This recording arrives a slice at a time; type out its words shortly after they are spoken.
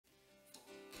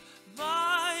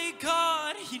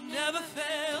you never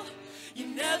fail, you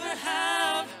never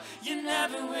have, you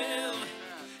never will.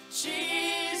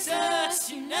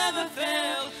 Jesus, you never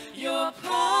fail, your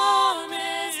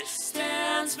promise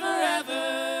stands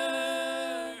forever.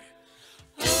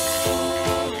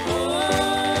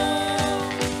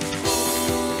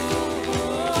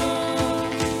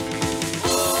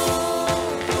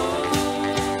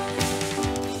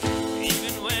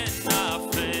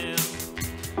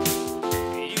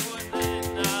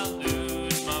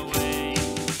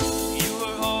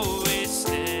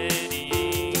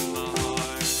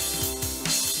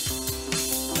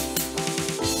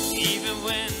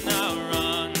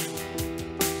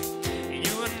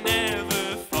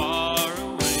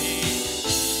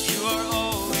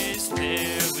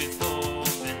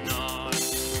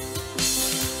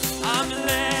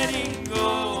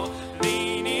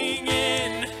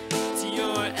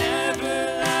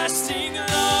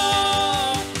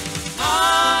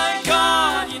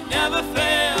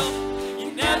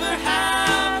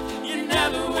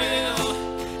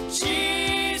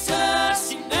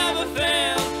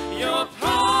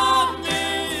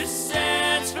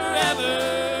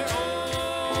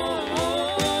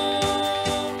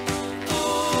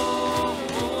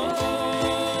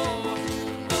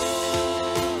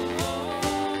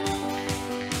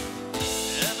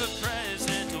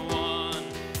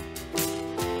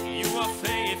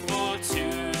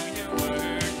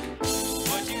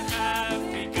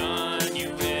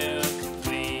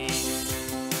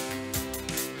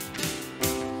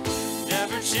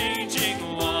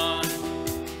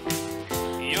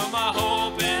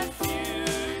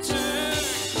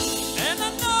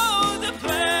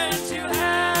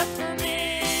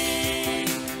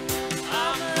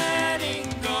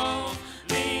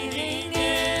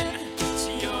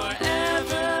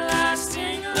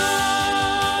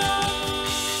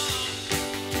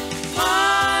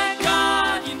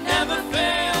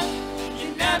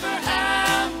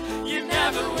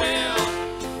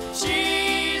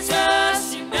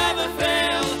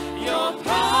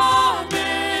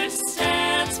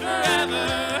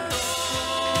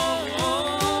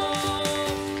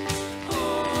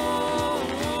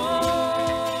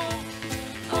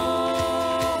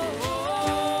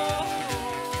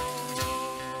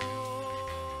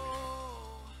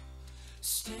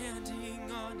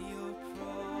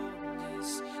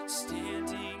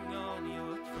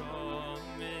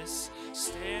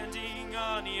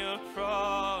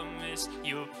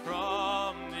 Your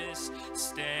promise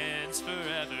stands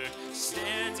forever.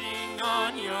 Standing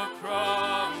on your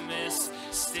promise,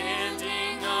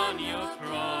 standing on your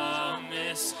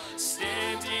promise,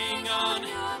 standing on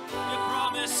your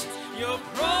promise. Your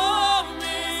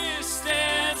promise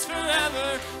stands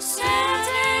forever.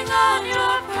 Standing on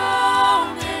your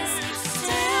promise,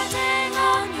 standing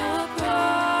on your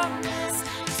promise,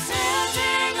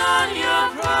 standing on your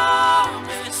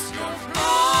promise. Your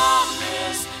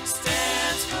promise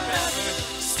stands forever.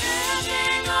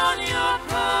 Standing on your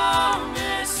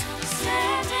promise,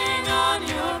 standing on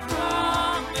your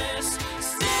promise,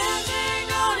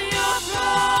 standing on your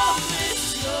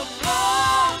promise. Your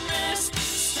promise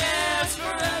stands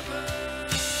forever.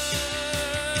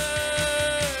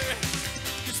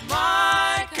 'Cause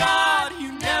my God,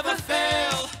 you never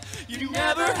fail, you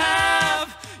never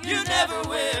have, you never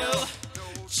will.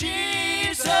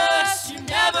 Jesus, you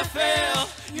never fail,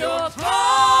 your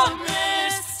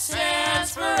promise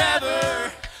stands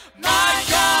forever. My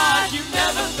God, you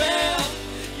never fail,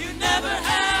 you never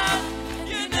have,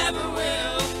 you never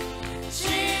will.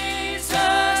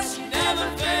 Jesus, you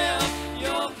never fail,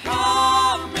 your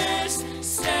promise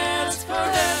stands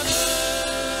forever.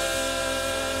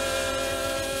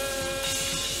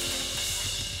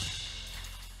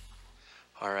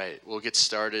 All right, we'll get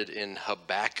started in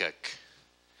Habakkuk.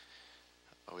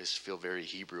 I always feel very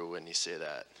Hebrew when you say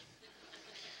that.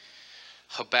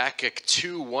 Habakkuk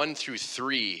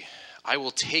 2:1-3. I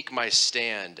will take my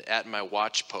stand at my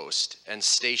watchpost and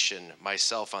station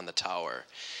myself on the tower,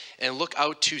 and look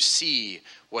out to see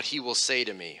what he will say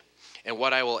to me, and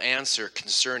what I will answer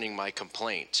concerning my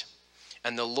complaint.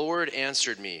 And the Lord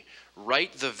answered me,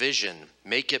 write the vision,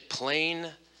 make it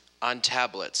plain on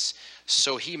tablets,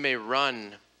 so he may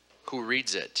run who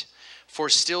reads it. For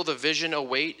still the vision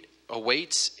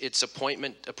awaits its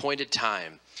appointed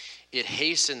time. It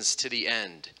hastens to the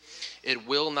end. It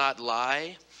will not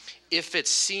lie. If it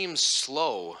seems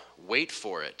slow, wait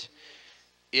for it.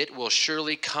 It will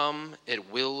surely come. It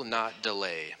will not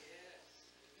delay.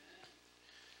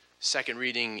 Second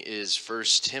reading is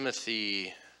 1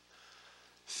 Timothy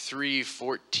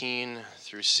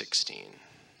 3:14-16.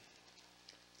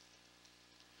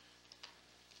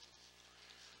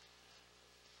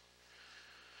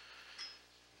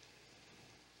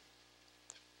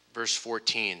 Verse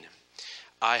 14.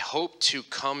 I hope to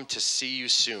come to see you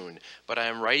soon, but I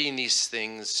am writing these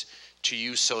things to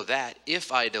you so that,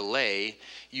 if I delay,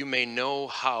 you may know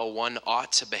how one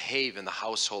ought to behave in the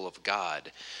household of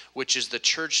God, which is the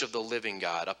church of the living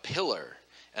God, a pillar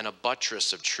and a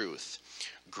buttress of truth.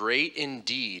 Great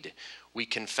indeed, we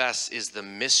confess, is the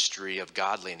mystery of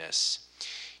godliness.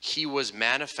 He was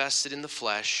manifested in the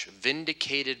flesh,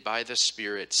 vindicated by the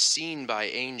Spirit, seen by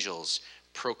angels,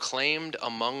 proclaimed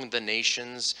among the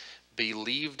nations,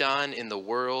 believed on in the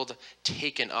world,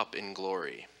 taken up in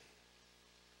glory.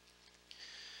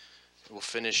 We'll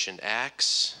finish in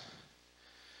Acts.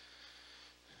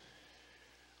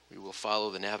 We will follow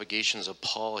the navigations of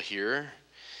Paul here,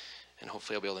 and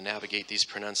hopefully I'll be able to navigate these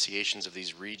pronunciations of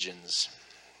these regions.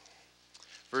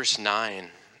 Verse 9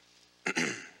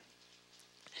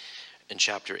 in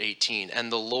chapter 18.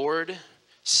 And the Lord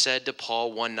said to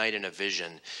Paul one night in a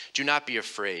vision, do not be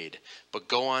afraid, but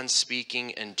go on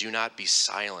speaking and do not be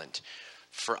silent.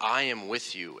 For I am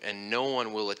with you, and no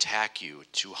one will attack you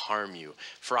to harm you.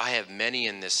 For I have many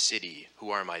in this city who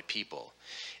are my people.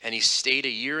 And he stayed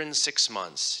 1 year and 6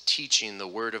 months, teaching the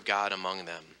word of God among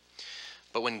them.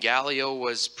 But when Gallio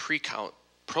was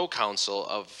proconsul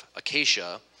of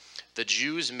Achaia, the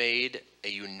Jews made a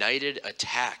united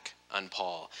attack on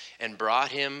Paul and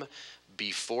brought him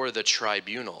before the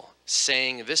tribunal,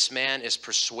 saying, this man is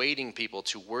persuading people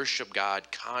to worship God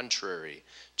contrary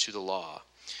to the law.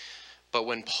 But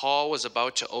when Paul was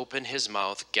about to open his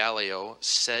mouth, Gallio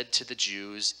said to the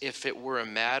Jews, if it were a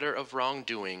matter of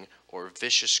wrongdoing or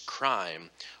vicious crime,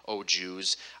 O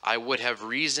Jews, I would have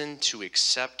reason to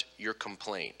accept your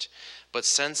complaint. But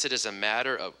since it is a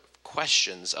matter of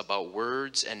questions about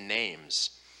words and names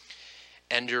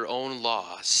and your own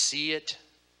law, see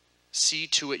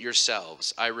to it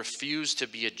yourselves. I refuse to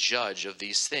be a judge of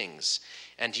these things.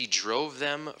 And he drove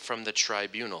them from the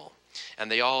tribunal. And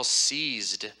they all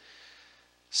seized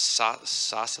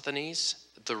Sosthenes,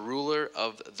 the ruler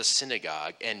of the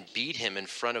synagogue, and beat him in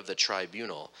front of the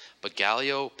tribunal. But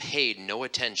Gallio paid no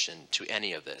attention to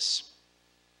any of this.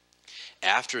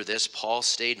 After this, Paul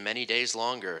stayed many days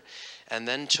longer, and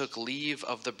then took leave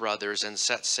of the brothers and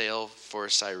set sail for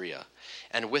Syria,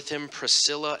 and with him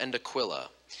Priscilla and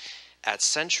Aquila. At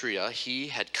Cenchrea he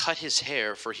had cut his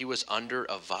hair, for he was under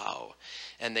a vow.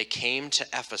 And they came to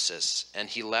Ephesus, and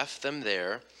he left them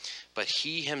there. But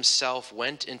he himself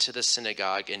went into the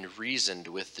synagogue and reasoned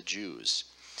with the Jews.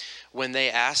 When they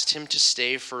asked him to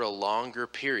stay for a longer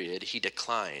period, he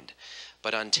declined.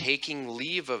 But on taking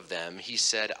leave of them, he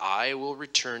said, I will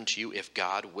return to you if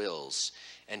God wills.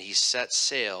 And he set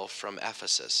sail from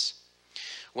Ephesus.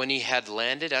 When he had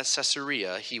landed at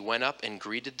Caesarea, he went up and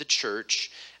greeted the church,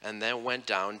 and then went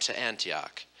down to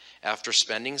Antioch. After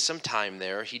spending some time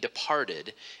there, he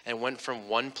departed and went from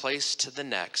one place to the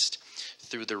next,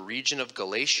 through the region of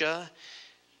Galatia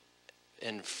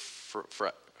and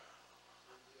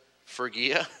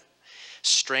Phrygia,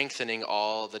 strengthening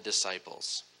all the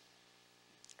disciples.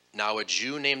 Now a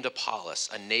Jew named Apollos,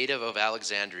 a native of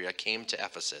Alexandria, came to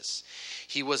Ephesus.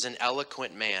 He was an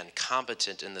eloquent man,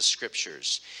 competent in the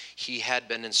scriptures. He had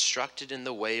been instructed in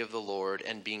the way of the Lord,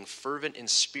 and being fervent in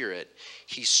spirit,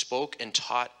 he spoke and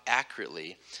taught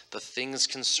accurately the things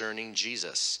concerning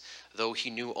Jesus, though he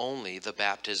knew only the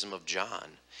baptism of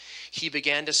John. He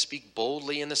began to speak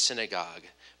boldly in the synagogue,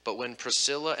 but when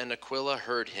Priscilla and Aquila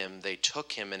heard him, they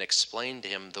took him and explained to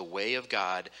him the way of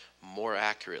God more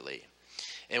accurately.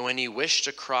 And when he wished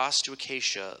to cross to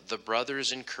Achaia, the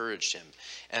brothers encouraged him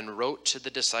and wrote to the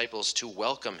disciples to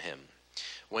welcome him.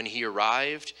 When he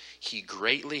arrived, he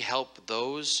greatly helped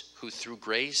those who through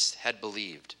grace had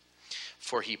believed.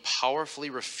 For he powerfully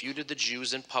refuted the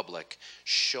Jews in public,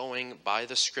 showing by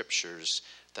the scriptures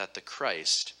that the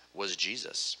Christ was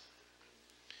Jesus.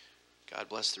 God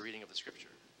bless the reading of the scripture.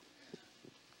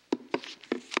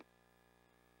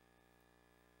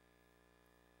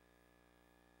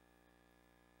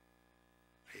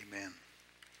 Amen.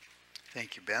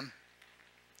 Thank you, Ben.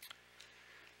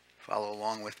 Follow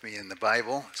along with me in the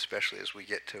Bible, especially as we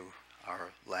get to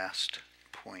our last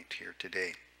point here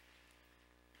today.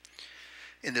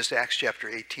 In this Acts chapter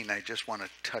 18, I just want to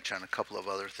touch on a couple of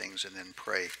other things and then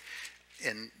pray.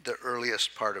 In the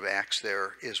earliest part of Acts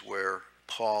there is where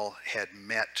Paul had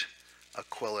met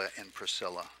Aquila and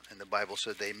Priscilla. And the Bible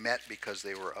said they met because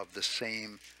they were of the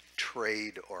same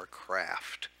trade or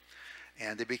craft.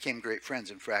 And they became great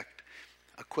friends. In fact,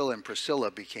 Aquila and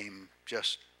Priscilla became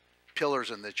just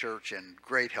pillars in the church and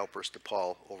great helpers to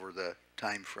Paul over the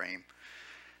time frame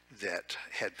that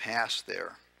had passed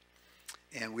there.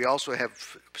 And we also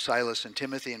have Silas and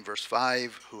Timothy in verse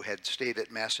 5, who had stayed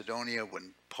at Macedonia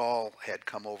when Paul had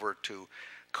come over to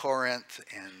Corinth,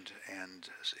 and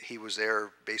he was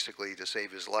there basically to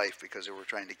save his life because they were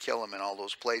trying to kill him in all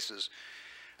those places.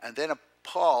 And then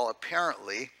Paul,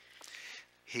 apparently,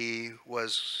 he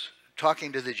was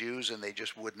talking to the Jews, and they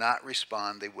just would not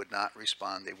respond. They would not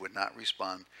respond. They would not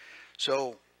respond.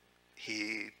 So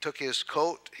he took his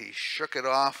coat, he shook it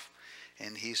off,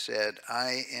 and he said,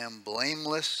 I am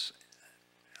blameless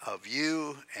of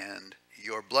you, and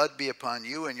your blood be upon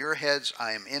you and your heads.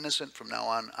 I am innocent. From now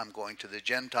on, I'm going to the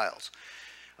Gentiles.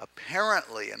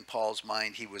 Apparently, in Paul's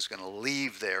mind, he was going to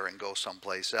leave there and go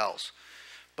someplace else.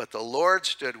 But the Lord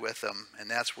stood with him, and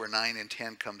that's where 9 and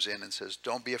 10 comes in and says,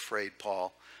 don't be afraid,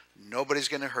 Paul. Nobody's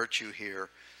going to hurt you here.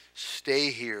 Stay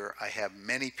here. I have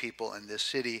many people in this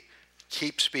city.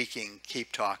 Keep speaking.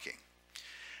 Keep talking.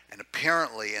 And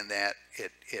apparently in that,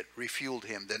 it refueled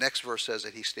him. The next verse says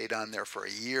that he stayed on there for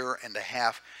 1.5 years,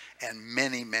 and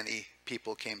many, many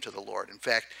people came to the Lord. In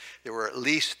fact, there were at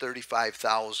least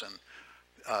 35,000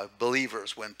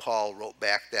 believers when Paul wrote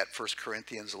back that 1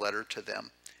 Corinthians letter to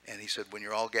them. And he said, when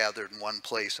you're all gathered in one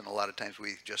place, and a lot of times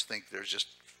we just think there's just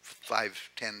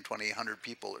 5, 10, 20, 100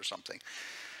 people or something.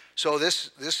 So this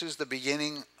is the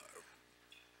beginning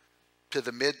to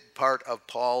the mid part of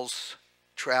Paul's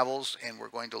travels, and we're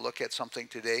going to look at something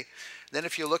today. Then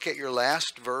if you look at your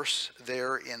last verse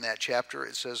there in that chapter,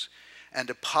 it says, and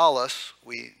Apollos,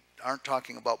 we aren't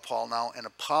talking about Paul now, and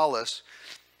Apollos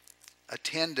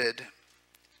attended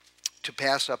to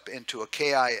pass up into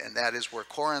Achaia, and that is where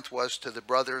Corinth was, to the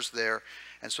brothers there.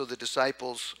 And so the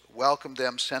disciples welcomed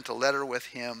them, sent a letter with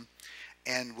him,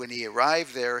 and when he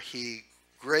arrived there, he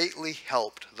greatly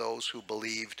helped those who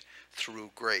believed through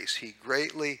grace. He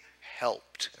greatly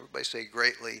helped. Everybody say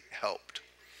greatly helped.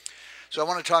 So I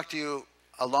want to talk to you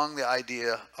along the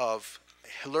idea of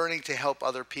learning to help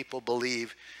other people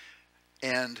believe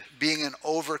and being an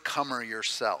overcomer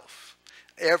yourself.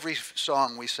 Every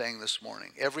song we sang this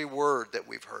morning, every word that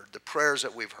we've heard, the prayers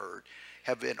that we've heard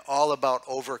have been all about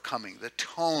overcoming. The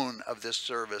tone of this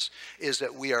service is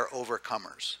that we are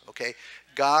overcomers, okay?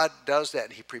 God does that,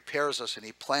 and he prepares us, and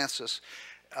he plants us,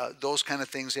 those kind of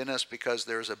things in us, because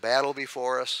there's a battle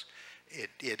before us.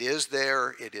 It is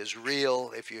there. It is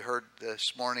real. If you heard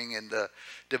this morning in the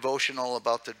devotional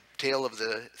about the tale of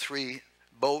the 3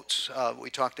 boats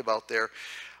we talked about there,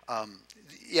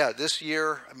 yeah, this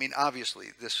year, I mean, obviously,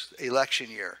 this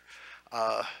election year,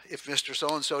 if Mr.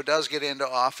 So-and-so does get into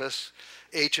office,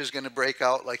 H is going to break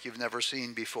out like you've never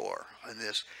seen before in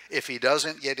this. If he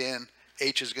doesn't get in,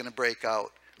 H is going to break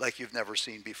out like you've never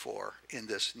seen before in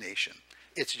this nation.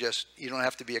 It's just, you don't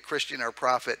have to be a Christian or a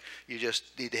prophet. You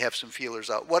just need to have some feelers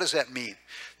out. What does that mean?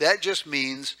 That just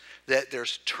means that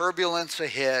there's turbulence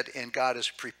ahead, and God is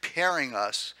preparing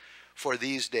us for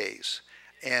these days.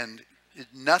 And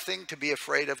nothing to be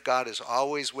afraid of. God is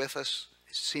always with us.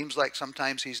 It seems like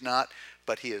sometimes he's not,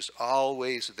 but he is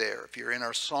always there. If you're in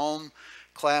our Psalm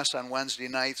class on Wednesday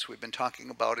nights, we've been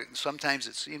talking about it, and sometimes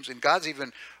it seems, and God's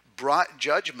even brought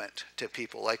judgment to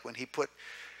people, like when he put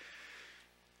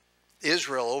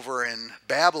Israel over in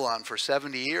Babylon for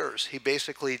 70 years. He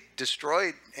basically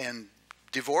destroyed and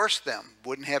divorced them,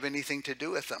 wouldn't have anything to do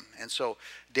with them. And so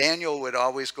Daniel would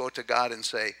always go to God and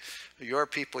say, your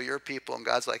people, and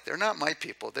God's like, they're not my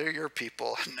people, they're your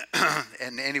people.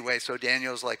 And anyway, so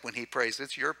Daniel's like, when he prays,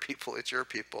 it's your people, it's your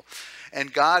people.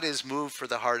 And God is moved for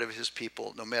the heart of his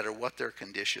people, no matter what their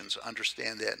conditions.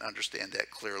 Understand that, and understand that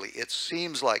clearly. It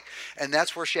seems like, and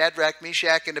that's where Shadrach,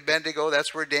 Meshach, and Abednego,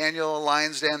 that's where Daniel and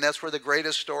Lion's Den, that's where the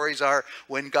greatest stories are.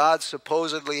 When God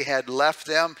supposedly had left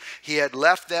them, he had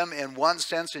left them in one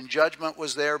sense, and judgment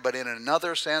was there, but in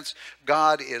another sense,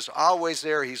 God is always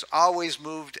there. He's always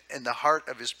moved in the heart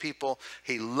of his people.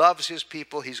 He loves his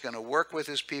people. He's going to work with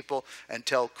his people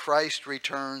until Christ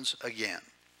returns again.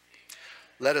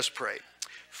 Let us pray.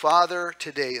 Father,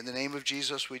 today in the name of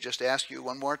Jesus, we just ask you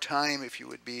one more time if you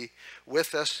would be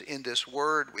with us in this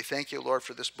word. We thank you, Lord,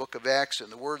 for this book of Acts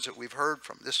and the words that we've heard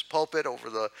from this pulpit over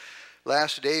the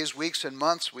last days, weeks, and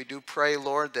months. We do pray,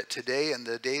 Lord, that today and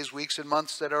the days, weeks, and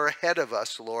months that are ahead of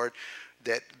us, Lord,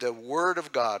 that the word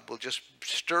of God will just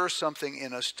stir something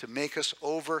in us to make us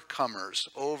overcomers,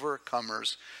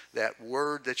 that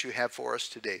word that you have for us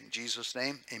today. In Jesus'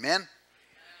 name, amen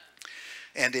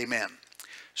and amen.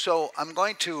 So I'm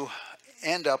going to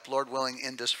end up, Lord willing,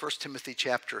 in this 1 Timothy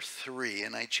chapter 3,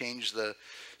 and I changed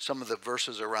some of the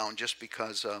verses around just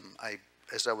because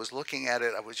as I was looking at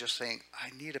it, I was just saying, I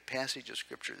need a passage of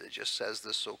Scripture that just says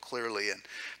this so clearly. And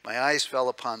my eyes fell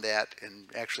upon that. And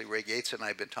actually, Ray Gates and I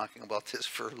have been talking about this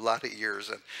for a lot of years.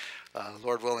 And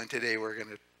Lord willing, today we're going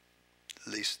to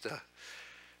at least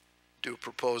do a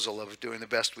proposal of doing the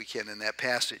best we can in that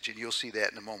passage, and you'll see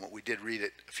that in a moment. We did read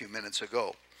it a few minutes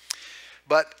ago.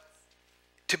 But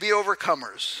to be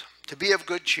overcomers, to be of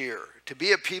good cheer, to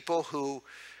be a people who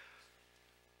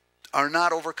are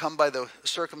not overcome by the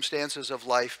circumstances of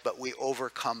life, but we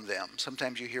overcome them.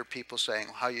 Sometimes you hear people saying,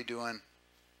 how you doing?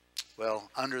 Well,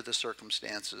 under the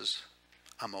circumstances,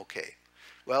 I'm okay.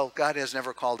 Well, God has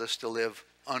never called us to live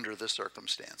under the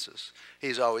circumstances.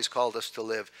 He's always called us to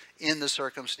live in the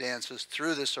circumstances,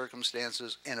 through the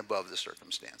circumstances, and above the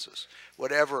circumstances.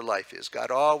 Whatever life is,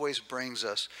 God always brings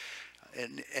us.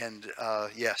 And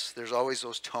yes, there's always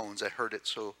those tones. I heard it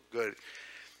so good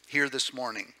here this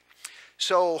morning.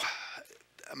 So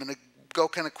I'm going to go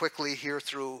kind of quickly here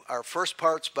through our first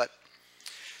parts, but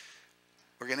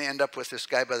we're going to end up with this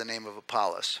guy by the name of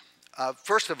Apollos.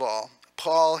 First of all,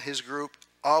 Paul, his group,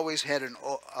 always had an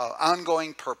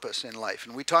ongoing purpose in life.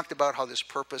 And we talked about how this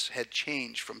purpose had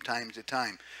changed from time to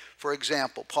time. For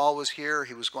example, Paul was here,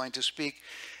 he was going to speak,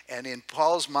 and in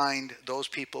Paul's mind, those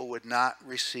people would not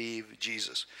receive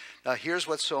Jesus. Now, here's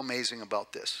what's so amazing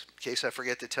about this, in case I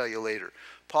forget to tell you later.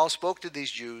 Paul spoke to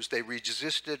these Jews. They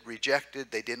resisted,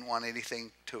 rejected. They didn't want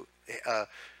anything to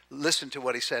listen to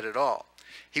what he said at all.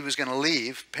 He was going to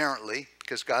leave, apparently,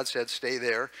 because God said, stay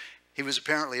there. He was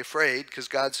apparently afraid because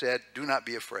God said, do not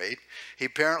be afraid. He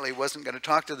apparently wasn't going to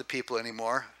talk to the people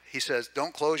anymore. He says,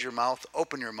 don't close your mouth,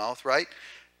 open your mouth, right?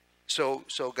 So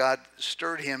God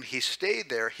stirred him. He stayed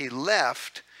there. He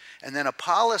left. And then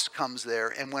Apollos comes there.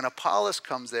 And when Apollos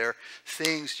comes there,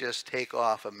 things just take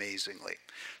off amazingly.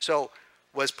 So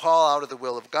was Paul out of the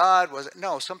will of God?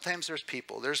 No, sometimes there's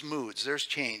people, there's moods, there's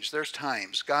change, there's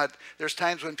times. There's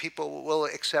times when people will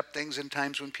accept things and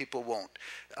times when people won't.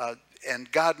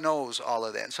 And God knows all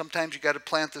of that. And sometimes you got to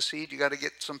plant the seed. You got to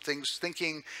get some things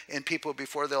thinking in people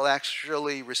before they'll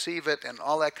actually receive it and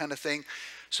all that kind of thing.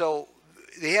 So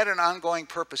he had an ongoing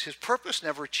purpose. His purpose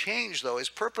never changed, though. His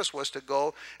purpose was to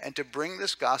go and to bring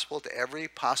this gospel to every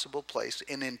possible place.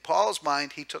 And in Paul's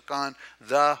mind, he took on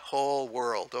the whole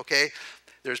world, okay?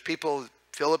 There's people,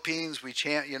 Philippines, we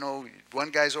chant, you know, one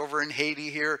guy's over in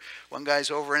Haiti here, one guy's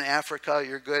over in Africa,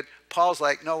 you're good. Paul's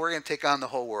like, no, we're going to take on the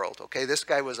whole world, okay? This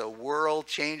guy was a world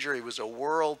changer. He was a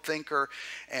world thinker,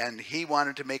 and he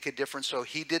wanted to make a difference, so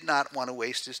he did not want to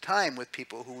waste his time with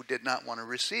people who did not want to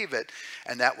receive it,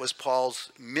 and that was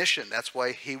Paul's mission. That's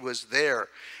why he was there.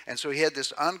 And so he had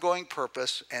this ongoing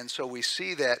purpose, and so we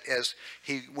see that as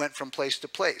he went from place to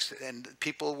place, and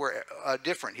people were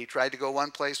different. He tried to go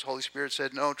one place, the Holy Spirit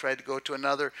said no, tried to go to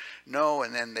another, no,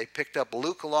 and then they picked up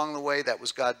Luke along the way. That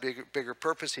was God's bigger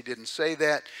purpose. He didn't say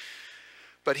that.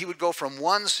 But he would go from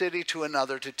one city to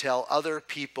another to tell other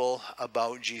people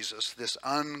about Jesus, this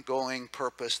ongoing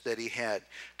purpose that he had.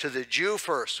 To the Jew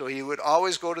first, so he would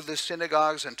always go to the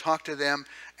synagogues and talk to them,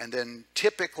 and then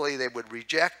typically they would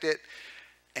reject it,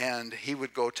 and he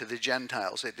would go to the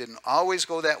Gentiles. It didn't always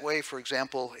go that way. For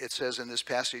example, it says in this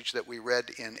passage that we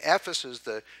read in Ephesus,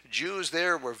 the Jews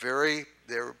there were very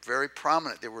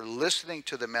prominent. They were listening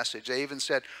to the message. They even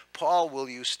said, Paul, will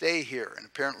you stay here? And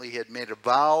apparently he had made a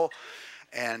vow,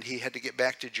 and he had to get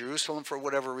back to Jerusalem for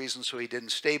whatever reason, so he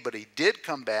didn't stay. But he did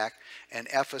come back, and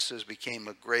Ephesus became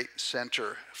a great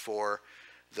center for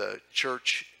the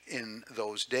church in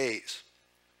those days.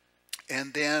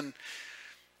 And then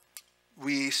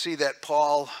we see that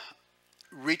Paul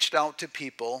reached out to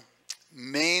people,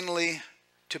 mainly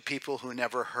to people who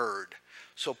never heard.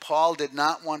 So Paul did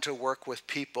not want to work with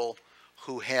people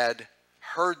who had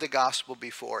heard the gospel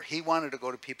before. He wanted to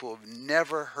go to people who have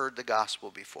never heard the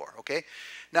gospel before, okay?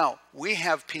 Now, we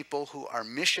have people who are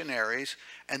missionaries,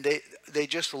 and they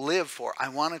just live for, I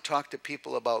want to talk to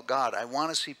people about God. I want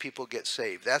to see people get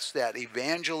saved. That's that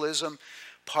evangelism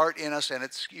part in us, and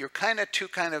you're kind of two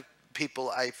kind of people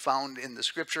I found in the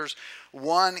scriptures.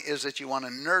 One is that you want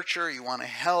to nurture, you want to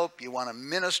help, you want to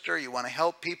minister, you want to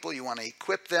help people, you want to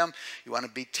equip them, you want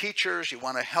to be teachers, you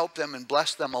want to help them and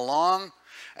bless them along.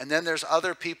 And then there's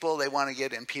other people, they want to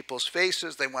get in people's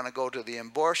faces, they want to go to the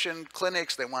abortion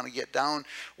clinics, they want to get down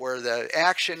where the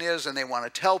action is, and they want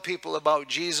to tell people about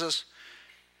Jesus.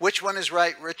 Which one is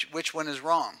right, which one is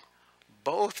wrong?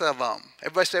 Both of them.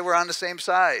 Everybody say we're on the same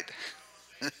side.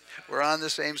 We're on the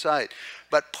same side.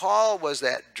 But Paul was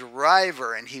that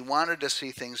driver, and he wanted to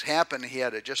see things happen. He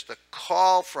had just a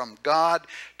call from God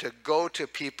to go to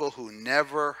people who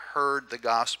never heard the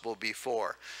gospel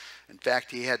before. In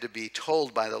fact, he had to be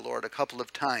told by the Lord a couple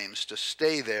of times to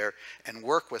stay there and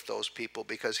work with those people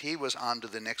because he was on to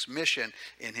the next mission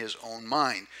in his own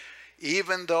mind.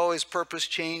 Even though his purpose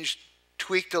changed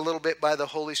tweaked a little bit by the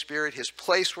Holy Spirit. His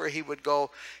place where he would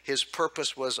go, his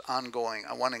purpose was ongoing.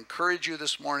 I want to encourage you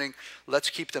this morning,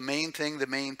 let's keep the main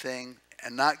thing,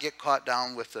 and not get caught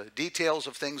down with the details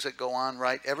of things that go on,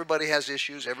 right? Everybody has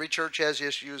issues. Every church has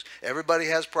issues. Everybody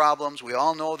has problems. We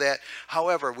all know that.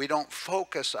 However, we don't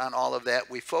focus on all of that.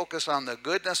 We focus on the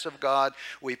goodness of God.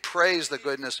 We praise the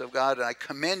goodness of God. And I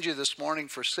commend you this morning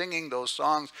for singing those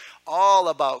songs all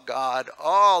about God,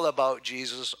 all about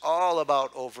Jesus, all about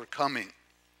overcoming.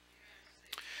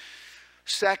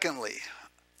 Secondly,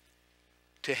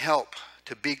 to help,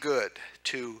 to be good,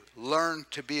 to learn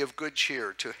to be of good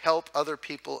cheer, to help other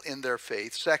people in their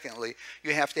faith. Secondly,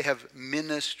 you have to have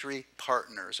ministry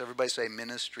partners. Everybody say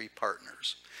ministry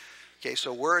partners. Okay,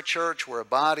 so we're a church, we're a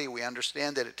body. We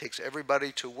understand that it takes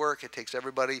everybody to work. It takes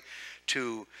everybody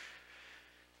to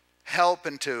help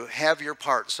and to have your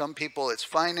part. Some people it's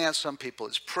finance, some people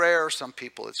it's prayer, some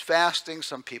people it's fasting,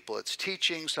 some people it's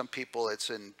teaching, some people it's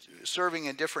in serving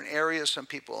in different areas, some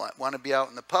people want to be out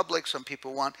in the public, some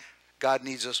people want. God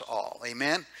needs us all.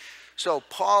 Amen? So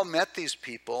Paul met these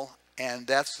people, and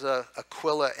that's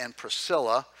Aquila and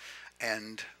Priscilla.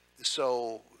 And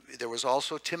so there was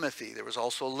also Timothy. There was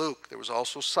also Luke. There was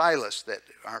also Silas that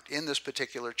aren't in this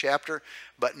particular chapter.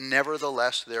 But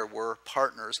nevertheless, there were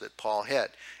partners that Paul had.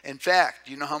 In fact,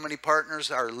 do you know how many partners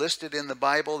are listed in the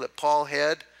Bible that Paul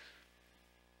had?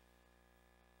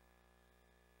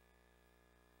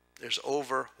 There's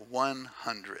over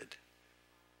 100.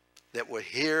 That were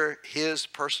here, his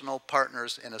personal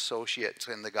partners and associates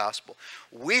in the gospel.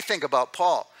 We think about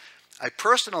Paul. I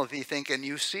personally think, and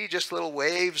you see just little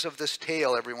waves of this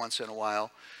tail every once in a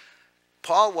while,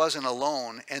 Paul wasn't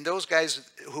alone, and those guys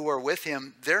who are with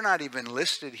him, they're not even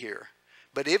listed here.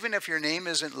 But even if your name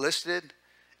isn't listed,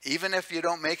 even if you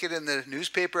don't make it in the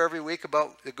newspaper every week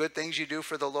about the good things you do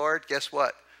for the Lord, guess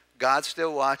what? God's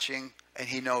still watching, and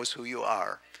he knows who you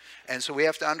are. And so we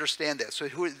have to understand that. So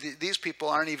these people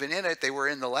aren't even in it. They were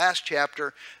in the last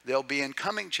chapter. They'll be in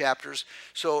coming chapters.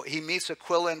 So he meets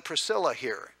Aquila and Priscilla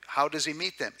here. How does he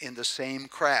meet them? In the same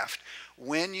craft.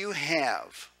 When you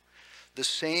have the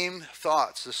same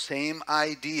thoughts, the same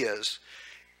ideas,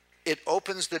 it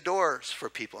opens the doors for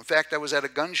people. In fact, I was at a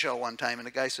gun show one time, and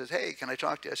the guy says, "Hey, can I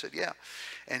talk to you?" I said, "Yeah."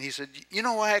 And he said, "You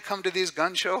know why I come to these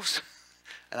gun shows?"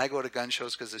 And I go to gun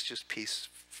shows because it's just peace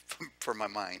for my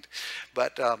mind.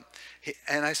 But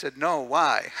and I said, "No,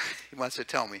 why?" He wants to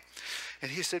tell me.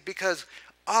 And he said, "Because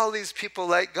all these people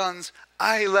like guns,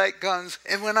 I like guns,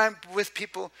 and when I'm with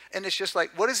people," and it's just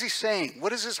like, what is he saying?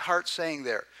 What is his heart saying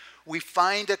there? We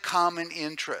find a common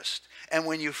interest. And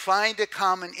when you find a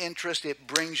common interest, it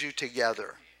brings you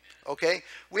together. Okay?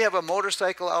 We have a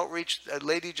motorcycle outreach. A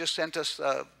lady just sent us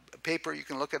a paper. You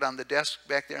can look it on the desk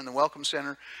back there in the Welcome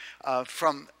Center.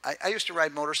 I used to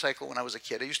ride motorcycle when I was a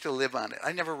kid. I used to live on it.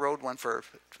 I never rode one for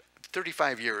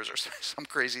 35 years or some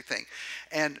crazy thing.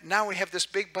 And now we have this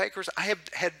big bikers. I have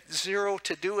had zero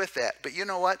to do with that. But you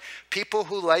know what? People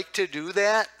who like to do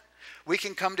that, we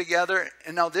can come together.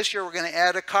 And now this year we're going to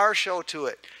add a car show to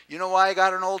it. You know why I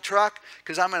got an old truck?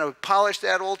 Because I'm going to polish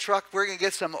that old truck. We're going to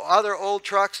get some other old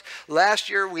trucks. Last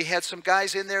year we had some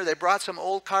guys in there. They brought some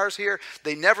old cars here.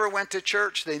 They never went to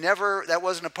church. That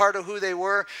wasn't a part of who they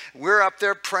were. We're up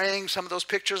there praying. Some of those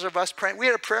pictures of us praying. We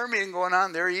had a prayer meeting going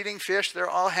on. They're eating fish. They're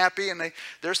all happy. And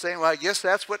they're saying, well, I guess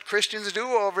that's what Christians do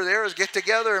over there is get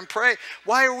together and pray.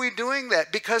 Why are we doing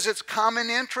that? Because it's common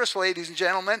interest, ladies and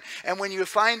gentlemen. And when you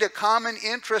find a common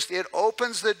interest, it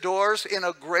opens the doors in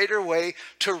a greater way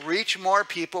to reach more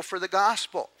people for the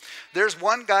gospel. There's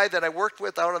one guy that I worked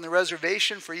with out on the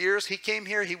reservation for years. He came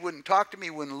here. He wouldn't talk to me.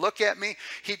 He wouldn't look at me.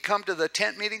 He'd come to the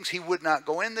tent meetings. He would not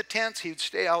go in the tents. He'd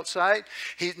stay outside.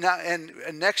 And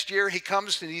next year he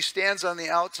comes and he stands on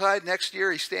the outside. Next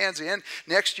year he stands in.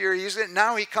 Next year he's in.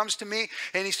 Now he comes to me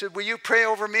and he said, "Will you pray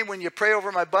over me when you pray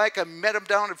over my bike?" I met him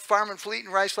down at Farm and Fleet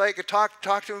in Rice Lake. He talked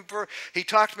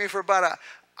to me for about an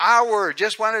hour.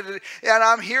 And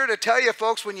I'm here to tell you,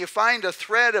 folks, when you find a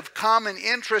thread of common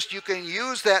interest, you can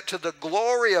use that to the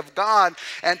glory of God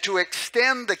and to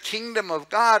extend the kingdom of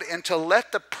God and to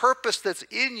let the purpose that's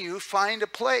in you find a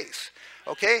place.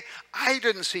 Okay? I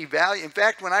didn't see value. In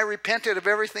fact, when I repented of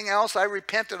everything else, I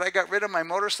got rid of my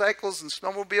motorcycles and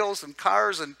snowmobiles and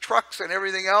cars and trucks and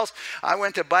everything else. I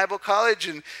went to Bible college,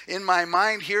 and in my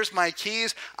mind, here's my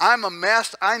keys. I'm a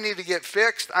mess. I need to get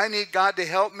fixed. I need God to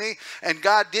help me. And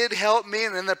God did help me,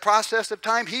 and in the process of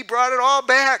time, he brought it all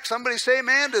back. Somebody say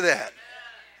amen to that.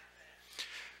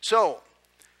 So,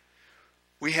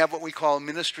 We have what we call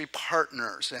ministry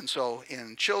partners. And so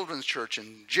in children's church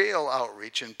and jail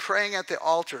outreach and praying at the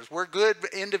altars, we're good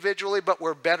individually, but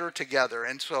we're better together.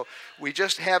 And so we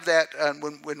just have that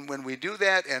when we do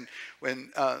that, and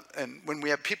when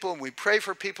we have people and we pray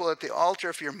for people at the altar,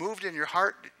 if you're moved in your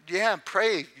heart, yeah,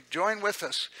 pray, join with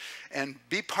us and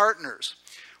be partners.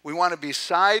 We want to be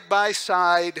side by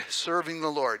side serving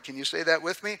the Lord. Can you say that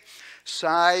with me?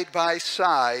 Side by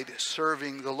side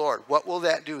serving the Lord. What will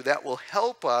that do? That will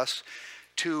help us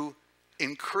to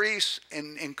increase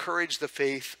and encourage the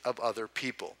faith of other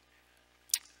people.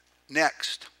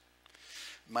 Next,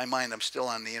 in my mind, I'm still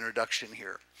on the introduction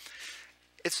here.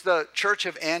 It's the church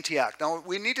of Antioch. Now,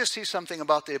 we need to see something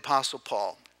about the Apostle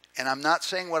Paul. And I'm not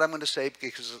saying what I'm going to say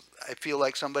because I feel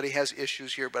like somebody has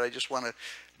issues here, but I just want to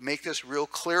make this real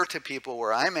clear to people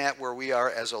where I'm at, where we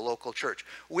are as a local church.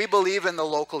 We believe in the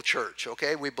local church,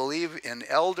 okay? We believe in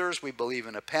elders. We believe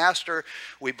in a pastor.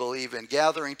 We believe in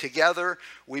gathering together.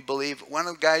 We believe,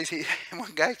 one guy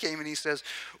came and he says,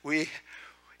 we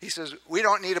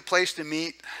don't need a place to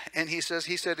meet. And he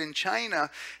said in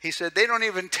China, he said, they don't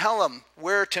even tell them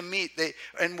where to meet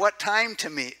and what time to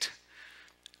meet.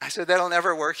 I said, that'll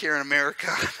never work here in America.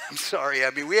 I'm sorry.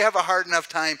 I mean, we have a hard enough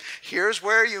time. Here's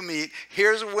where you meet.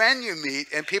 Here's when you meet.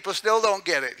 And people still don't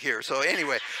get it here. So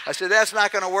anyway, I said, that's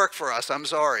not going to work for us. I'm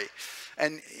sorry.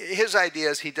 And his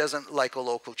idea is he doesn't like a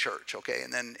local church, okay?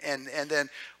 And then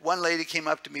one lady came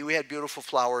up to me. We had beautiful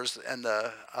flowers and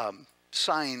the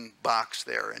sign box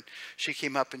there. And she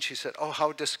came up and she said, oh,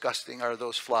 how disgusting are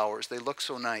those flowers? They look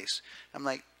so nice. I'm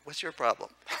like, what's your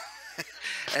problem?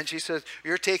 And she says,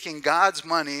 you're taking God's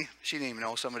money. She didn't even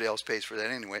know somebody else pays for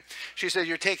that anyway. She said,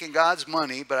 you're taking God's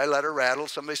money, but I let her rattle.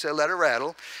 Somebody said, let her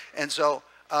rattle. And so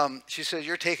she said,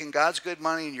 you're taking God's good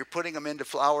money and you're putting them into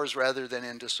flowers rather than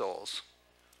into souls.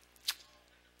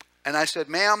 And I said,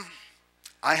 ma'am,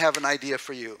 I have an idea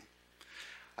for you.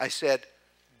 I said,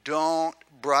 don't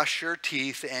brush your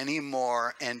teeth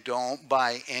anymore and don't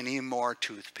buy any more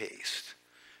toothpaste.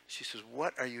 She says,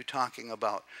 what are you talking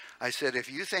about? I said, if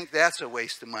you think that's a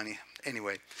waste of money.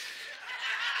 Anyway,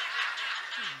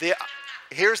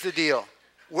 here's the deal.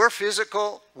 We're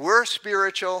physical, we're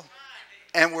spiritual,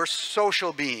 and we're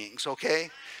social beings, okay?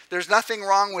 There's nothing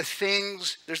wrong with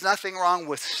things. There's nothing wrong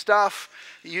with stuff.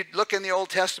 You look in the Old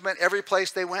Testament, every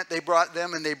place they went, they brought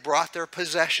them and they brought their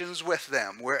possessions with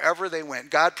them wherever they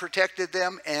went. God protected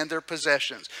them and their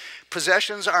possessions.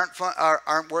 Possessions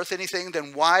aren't worth anything.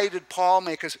 Then why did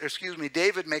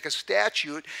David make a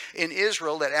statute in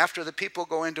Israel that after the people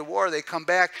go into war, they come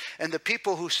back, and the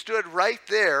people who stood right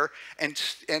there and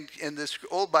this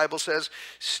old Bible says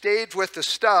stayed with the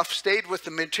stuff, stayed with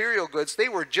the material goods, they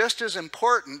were just as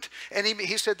important. And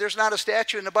he said, there's not a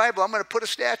statute in the Bible. I'm going to put a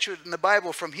statute in the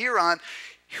Bible from here on.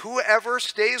 Whoever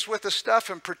stays with the stuff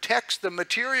and protects the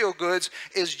material goods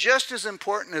is just as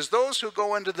important as those who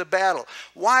go into the battle.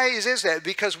 Why is that?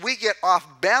 Because we get off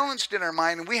balanced in our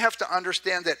mind, and we have to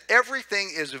understand that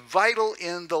everything is vital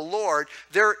in the Lord.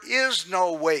 There is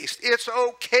no waste. It's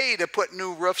okay to put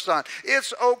new roofs on.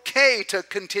 It's okay to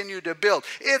continue to build.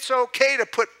 It's okay to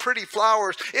put pretty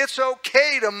flowers. It's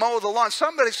okay to mow the lawn.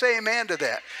 Somebody say amen to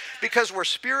that. Because we're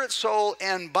spirit, soul,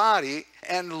 and body,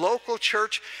 and local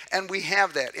church, and we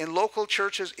have that. In local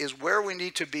churches is where we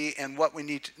need to be and what we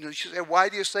need to do. You say, why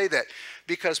do you say that?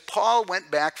 Because Paul went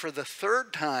back for the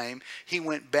third time. He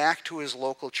went back to his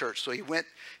local church. So he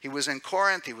was in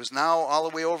Corinth. He was now all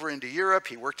the way over into Europe.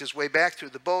 He worked his way back through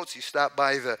the boats. He stopped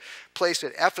by the place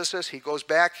at Ephesus. He goes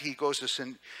back. He goes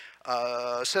to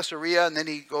Caesarea, and then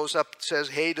he goes up, says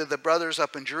hey to the brothers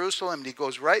up in Jerusalem, and he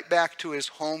goes right back to his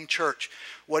home church.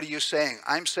 What are you saying?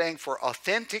 I'm saying for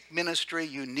authentic ministry,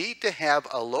 you need to have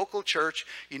a local church.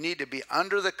 You need to be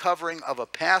under the covering of a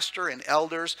pastor and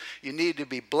elders. You need to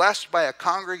be blessed by a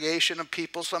congregation of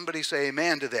people. Somebody say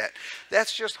amen to that.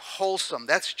 That's just wholesome.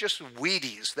 That's just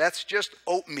Wheaties. That's just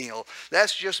oatmeal.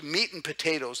 That's just meat and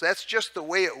potatoes. That's just the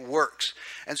way it works.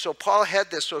 And so Paul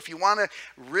had this. So if you want to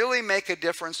really make a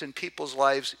difference in people's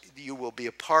lives, you will be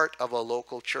a part of a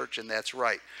local church, and that's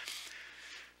right.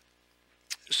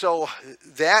 So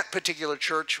that particular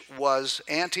church was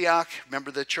Antioch.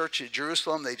 Remember the church at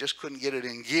Jerusalem? They just couldn't get it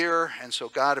in gear. And so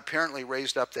God apparently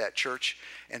raised up that church.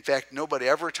 In fact, nobody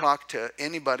ever talked to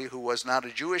anybody who was not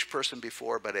a Jewish person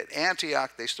before. But at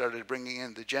Antioch, they started bringing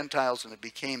in the Gentiles, and it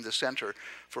became the center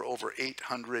for over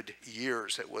 800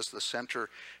 years. It was the center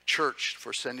church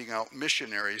for sending out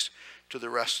missionaries to the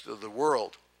rest of the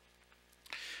world.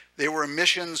 They were a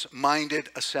missions-minded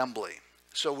assembly.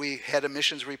 So we had a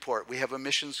missions report. We have a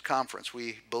missions conference.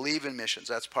 We believe in missions.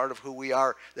 That's part of who we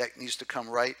are. That needs to come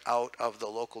right out of the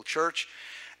local church.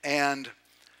 And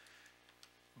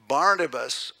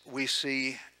Barnabas, we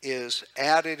see, is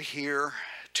added here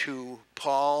to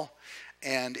Paul,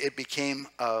 and it became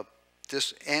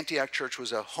this Antioch church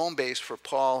was a home base for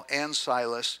Paul and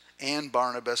Silas and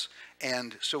Barnabas,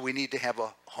 and so we need to have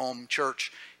a home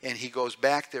church, and he goes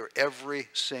back there every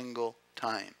single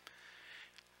time.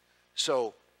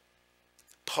 So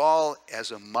Paul,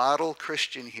 as a model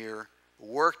Christian here,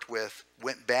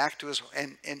 went back to his,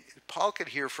 and Paul could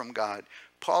hear from God.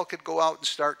 Paul could go out and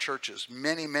start churches,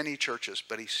 many, many churches,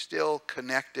 but he still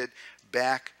connected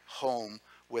back home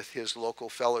with his local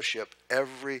fellowship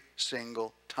every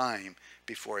single time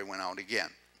before he went out again.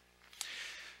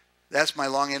 That's my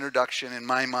long introduction in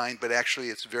my mind, but actually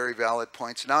it's very valid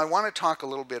points. Now I want to talk a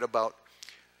little bit about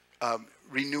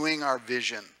renewing our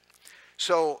vision.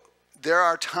 So there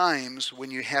are times when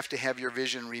you have to have your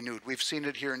vision renewed. We've seen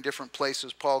it here in different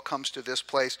places. Paul comes to this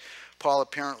place. Paul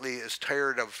apparently is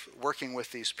tired of working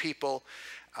with these people,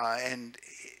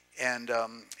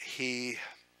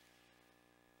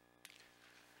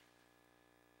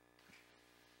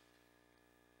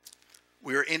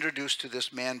 we are introduced to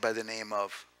this man by the name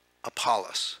of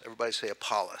Apollos. Everybody say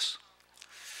Apollos.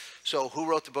 So who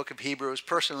wrote the book of Hebrews?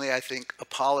 Personally, I think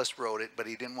Apollos wrote it, but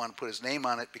he didn't want to put his name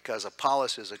on it because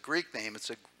Apollos is a Greek name. It's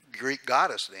a Greek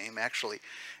goddess name, actually.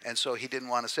 And so he didn't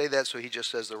want to say that, so he just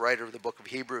says the writer of the book of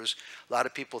Hebrews. A lot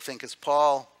of people think it's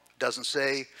Paul. Doesn't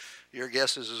say. Your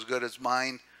guess is as good as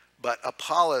mine. But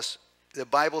Apollos, the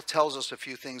Bible tells us a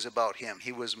few things about him.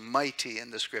 He was mighty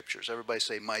in the Scriptures. Everybody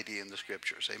say mighty in the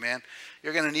Scriptures. Amen?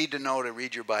 You're going to need to know to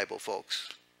read your Bible, folks.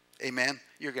 Amen?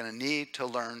 You're going to need to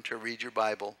learn to read your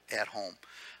Bible at home.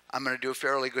 I'm going to do a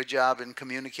fairly good job in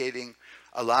communicating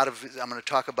I'm going to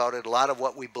talk about it. A lot of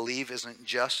what we believe isn't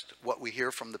just what we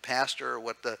hear from the pastor or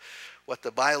what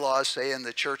the bylaws say in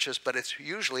the churches, but it's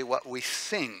usually what we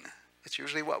sing. It's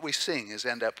usually what we sing is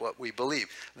end up what we believe.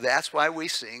 That's why we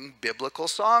sing biblical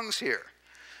songs here,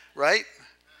 right?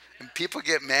 And people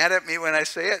get mad at me when I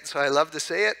say it, so I love to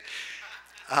say it.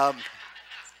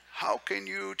 How can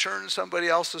you turn somebody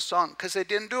else's song? Because they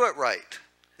didn't do it right.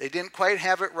 They didn't quite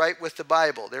have it right with the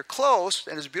Bible. They're close,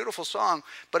 and it's a beautiful song,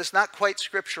 but it's not quite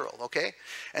scriptural, okay?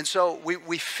 And so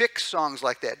we fix songs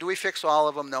like that. Do we fix all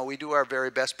of them? No, we do our very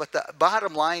best. But the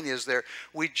bottom line is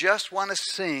we just want to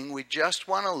sing, we just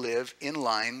want to live in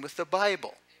line with the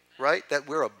Bible, right? That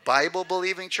we're a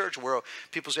Bible-believing church.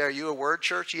 People say, are you a Word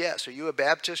church? Yes. Are you a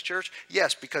Baptist church?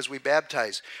 Yes, because we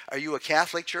baptize. Are you a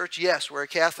Catholic church? Yes, we're a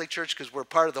Catholic church because we're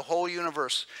part of the whole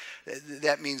universe.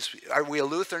 That means, are we a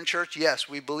Lutheran church? Yes,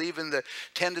 we believe in the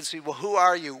tendency, well, who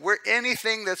are you? We're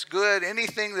anything that's good,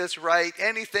 anything that's right,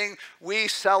 anything, we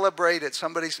celebrate it.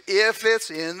 If it's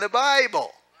in the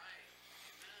Bible.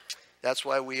 That's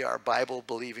why we are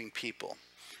Bible-believing people.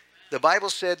 The Bible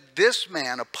said this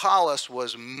man, Apollos,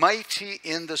 was mighty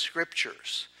in the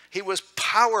Scriptures. He was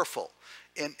powerful.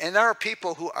 And there are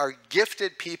people who are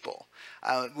gifted people.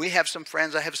 We have some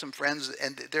friends, I have some friends,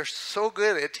 and they're so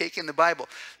good at taking the Bible.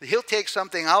 He'll take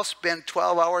something I'll spend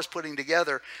 12 hours putting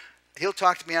together. He'll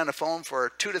talk to me on the phone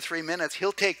for 2 to 3 minutes.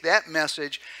 He'll take that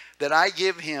message that I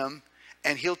give him,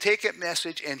 and he'll take that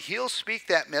message, and he'll speak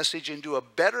that message and do a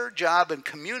better job in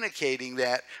communicating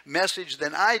that message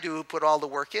than I do, who put all the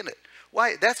work in it.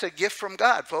 Why? That's a gift from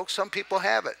God, folks. Some people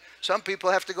have it. Some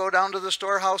people have to go down to the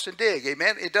storehouse and dig.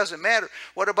 Amen? It doesn't matter.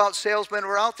 What about salesmen who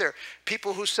are out there?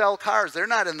 People who sell cars. They're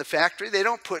not in the factory. They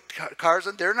don't put cars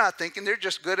in. They're not thinking. They're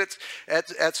just good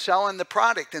at selling the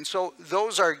product. And so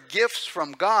those are gifts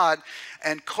from God.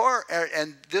 And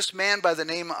this man by the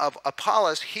name of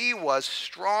Apollos, he was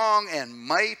strong and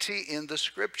mighty in the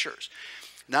Scriptures.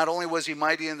 Not only was he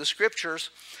mighty in the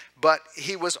Scriptures, but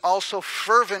he was also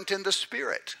fervent in the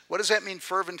Spirit. What does that mean,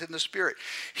 fervent in the Spirit?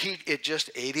 It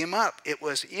just ate him up. It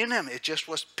was in him. It just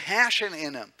was passion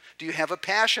in him. Do you have a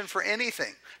passion for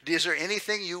anything? Is there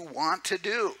anything you want to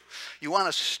do? You want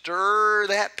to stir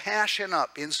that passion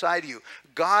up inside you.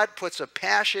 God puts a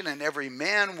passion in every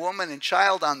man, woman, and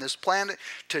child on this planet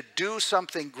to do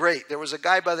something great. There was a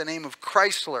guy by the name of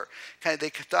Chrysler. They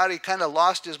thought he kind of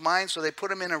lost his mind, so they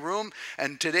put him in a room.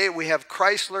 And today we have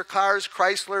Chrysler cars,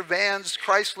 Chrysler vans,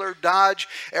 Chrysler Dodge.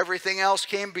 Everything else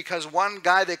came because one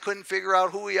guy, they couldn't figure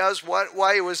out who he was,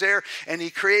 why he was there, and he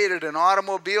created an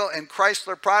automobile. And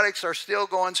Chrysler products are still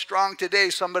going strong today.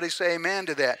 Somebody say amen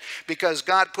to that, because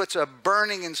God puts a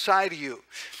burning inside of you.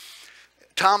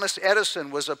 Thomas Edison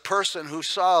was a person who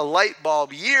saw a light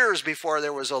bulb years before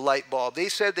there was a light bulb. They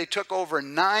said they took over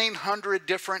 900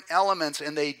 different elements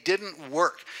and they didn't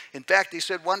work. In fact, he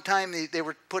said one time they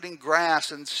were putting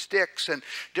grass and sticks and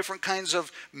different kinds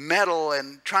of metal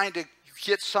and trying to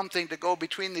get something to go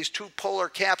between these two polar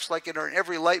caps, like in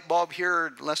every light bulb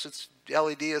here, unless it's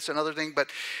LED, it's another thing, but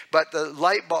the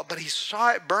light bulb, but he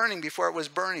saw it burning before it was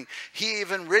burning. He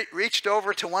even reached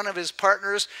over to one of his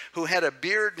partners who had a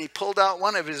beard, and he pulled out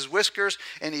one of his whiskers,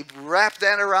 and he wrapped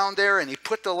that around there, and he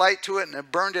put the light to it, and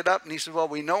it burned it up, and he said, well,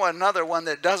 we know another one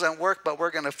that doesn't work, but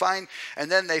we're going to find,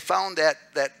 and then they found that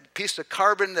piece of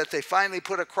carbon that they finally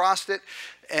put across it,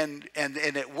 and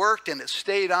it worked, and it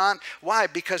stayed on. Why?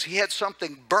 Because he had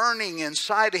something burning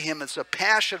inside of him. It's a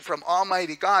passion from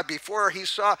Almighty God. Before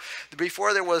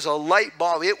there was a light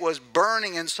bulb, it was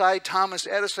burning inside Thomas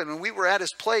Edison. And we were at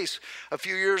his place a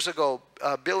few years ago.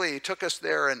 Billy took us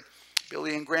there, and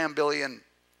Billy and Graham Billy, and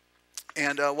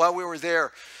while we were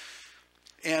there,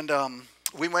 and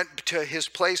we went to his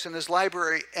place in his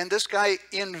library, and this guy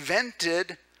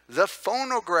invented the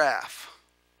phonograph.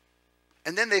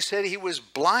 And then they said he was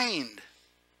blind.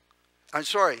 I'm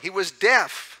sorry, he was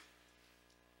deaf.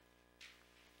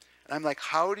 And I'm like,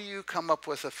 how do you come up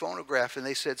with a phonograph? And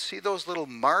they said, see those little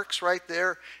marks right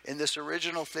there in this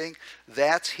original thing?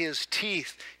 That's his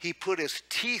teeth. He put his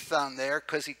teeth on there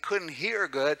because he couldn't hear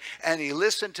good, and he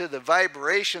listened to the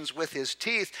vibrations with his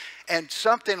teeth, and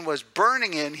something was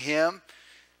burning in him.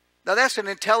 Now that's an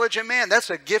intelligent man.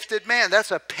 That's a gifted man. That's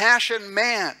a passionate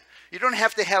man. You don't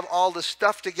have to have all the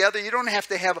stuff together. You don't have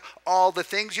to have all the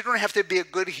things. You don't have to be a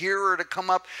good hearer to come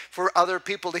up for other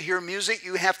people to hear music.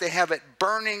 You have to have it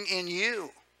burning in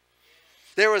you.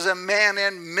 There was a man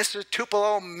in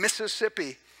Tupelo,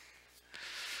 Mississippi,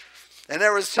 and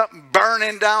there was something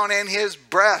burning down in his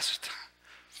breast.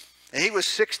 And he was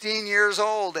 16 years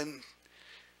old, and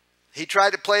he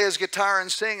tried to play his guitar and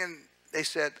sing, and they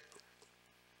said,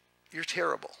 you're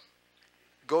terrible.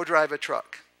 Go drive a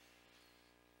truck.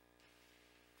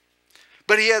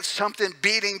 But he had something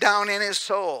beating down in his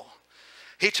soul.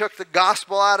 He took the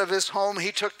gospel out of his home.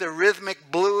 He took the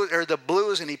rhythmic blues, or the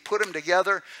blues, and he put them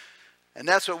together. And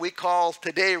that's what we call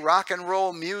today rock and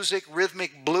roll music,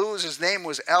 rhythmic blues. His name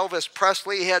was Elvis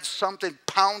Presley. He had something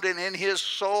pounding in his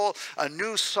soul, a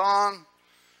new song.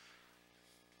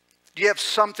 You have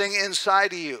something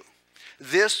inside of you.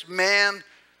 This man,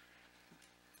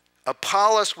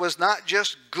 Apollos, was not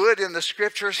just good in the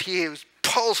scriptures. He was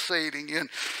pulsating in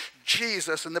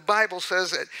Jesus. And the Bible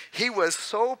says that he was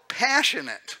so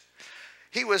passionate.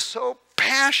 He was so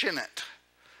passionate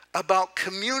about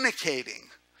communicating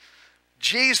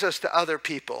Jesus to other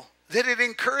people that it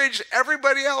encouraged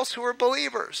everybody else who were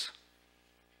believers.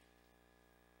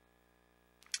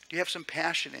 You have some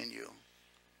passion in you.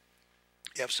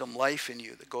 You have some life in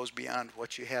you that goes beyond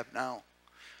what you have now.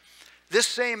 This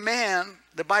same man,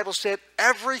 the Bible said,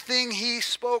 everything he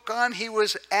spoke on, he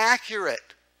was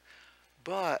accurate.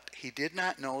 But he did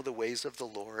not know the ways of the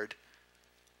Lord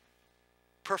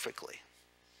perfectly.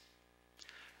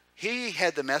 He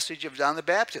had the message of John the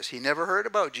Baptist. He never heard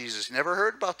about Jesus. He never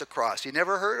heard about the cross. He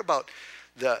never heard about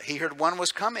he heard one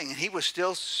was coming, and he was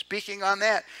still speaking on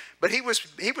that. But he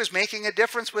was making a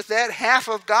difference with that half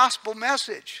of gospel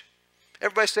message.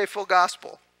 Everybody say full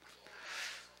gospel.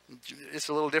 It's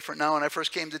a little different now. When I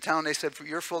first came to town, they said, for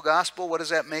your full gospel, what does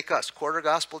that make us? Quarter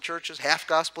gospel churches, half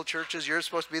gospel churches? You're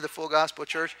supposed to be the full gospel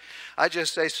church. I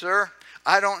just say, sir,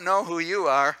 I don't know who you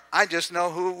are. I just know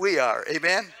who we are.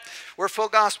 Amen? We're full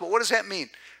gospel. What does that mean?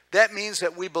 That means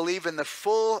that we believe in the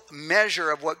full measure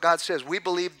of what God says. We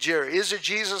believe there is a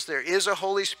Jesus, there is a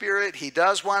Holy Spirit. He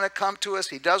does want to come to us.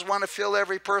 He does want to fill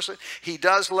every person. He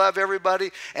does love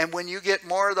everybody. And when you get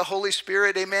more of the Holy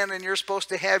Spirit, amen, and you're supposed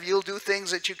to have, you'll do things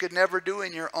that you could never do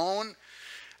in your own.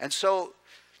 And so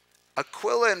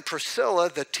Aquila and Priscilla,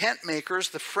 the tent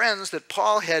makers, the friends that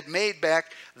Paul had made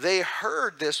back, they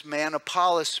heard this man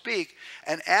Apollos speak.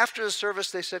 And after the service,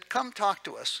 they said, come talk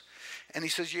to us. And he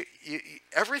says,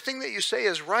 everything that you say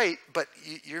is right, but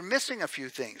you're missing a few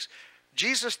things.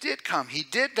 Jesus did come. He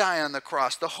did die on the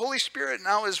cross. The Holy Spirit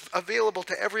now is available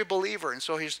to every believer. And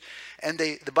so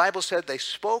the Bible said they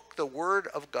spoke the word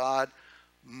of God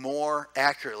more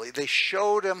accurately. They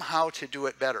showed him how to do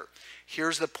it better.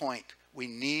 Here's the point. We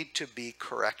need to be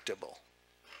correctable.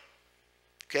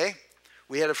 Okay?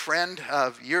 We had a friend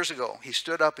years ago. He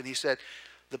stood up and he said,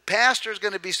 the pastor's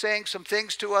going to be saying some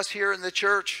things to us here in the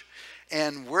church,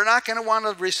 and we're not going to want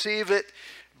to receive it,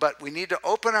 but we need to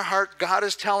open our heart. God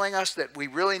is telling us that we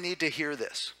really need to hear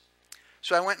this.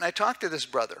 So I went and I talked to this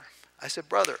brother. I said,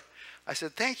 brother, I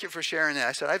said, thank you for sharing that.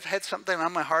 I said, I've had something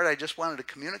on my heart. I just wanted to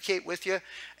communicate with you.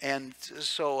 And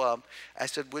so I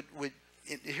said,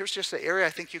 here's just the area I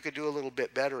think you could do a little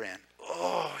bit better in.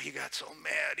 Oh, he got so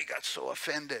mad. He got so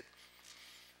offended.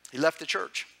 He left the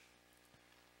church.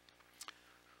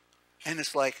 And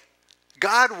it's like,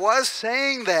 God was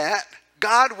saying that.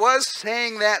 God was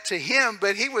saying that to him,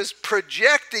 but he was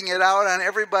projecting it out on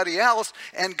everybody else,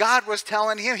 and God was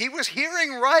telling him he was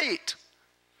hearing right.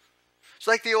 It's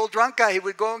like the old drunk guy. He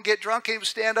would go and get drunk, and he would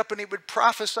stand up and he would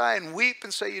prophesy and weep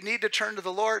and say, you need to turn to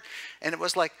the Lord. And it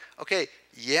was like, okay,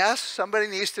 yes, somebody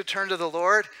needs to turn to the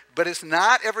Lord, but it's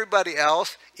not everybody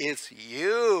else, it's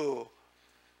you.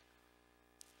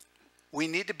 We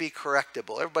need to be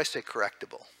correctable. Everybody say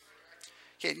correctable.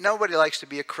 Okay, nobody likes to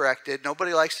be corrected.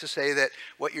 Nobody likes to say that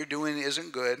what you're doing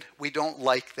isn't good. We don't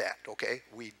like that, okay?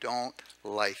 We don't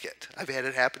like it. I've had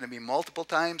it happen to me multiple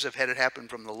times. I've had it happen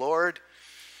from the Lord.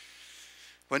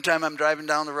 One time I'm driving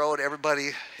down the road,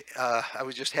 everybody, I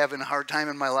was just having a hard time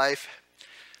in my life.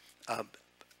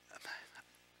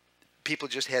 People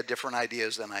just had different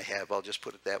ideas than I have, I'll just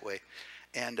put it that way.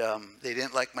 And they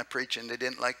didn't like my preaching, they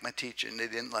didn't like my teaching, they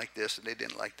didn't like this, and they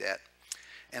didn't like that.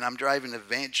 And I'm driving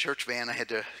a church van. I had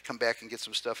to come back and get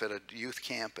some stuff at a youth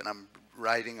camp, and I'm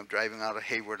driving out of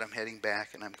Hayward, I'm heading back,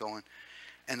 and I'm going.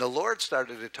 And the Lord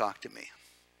started to talk to me.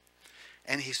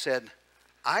 And he said,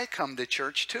 I come to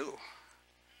church too.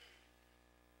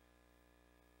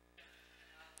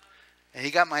 And he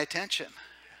got my attention.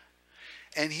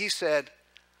 And he said,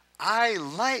 I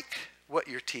like what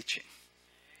you're teaching.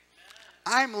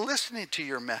 I'm listening to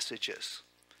your messages.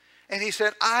 And he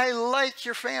said, I like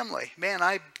your family. Man,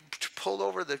 I pulled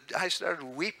over, I started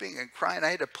weeping and crying. I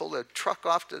had to pull the truck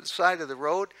off to the side of the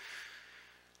road.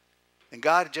 And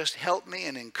God just helped me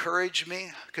and encouraged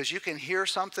me, because you can hear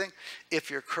something. If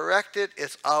you're corrected,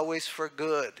 it's always for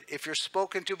good. If you're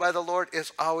spoken to by the Lord,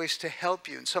 it's always to help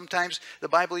you. And sometimes the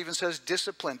Bible even says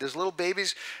discipline. There's little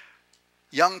babies,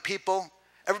 young people,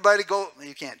 everybody go,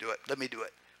 you can't do it, let me do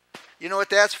it. You know what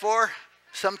that's for?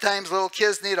 Sometimes little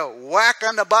kids need a whack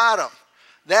on the bottom.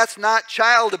 That's not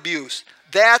child abuse.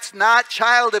 That's not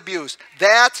child abuse.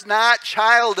 That's not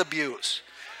child abuse.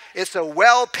 It's a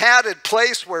well-padded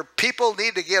place where people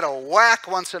need to get a whack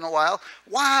once in a while.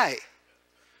 Why?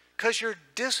 Because you're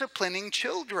disciplining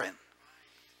children.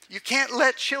 You can't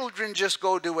let children just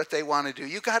go do what they want to do.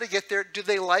 You got to get there. Do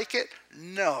they like it?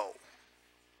 No.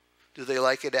 Do they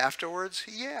like it afterwards?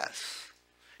 Yes.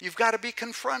 You've got to be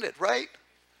confronted, right?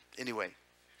 Anyway,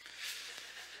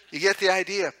 you get the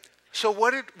idea. So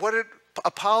what did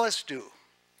Apollos do?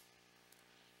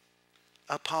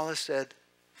 Apollos said,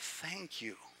 thank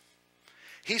you.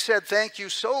 He said thank you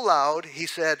so loud, he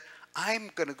said, I'm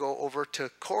going to go over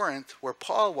to Corinth where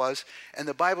Paul was. And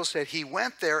the Bible said he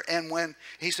went there, and when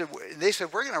they said,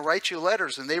 we're going to write you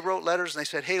letters. And they wrote letters, and they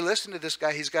said, hey, listen to this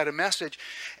guy, he's got a message.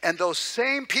 And those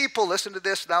same people, listen to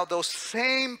this now, those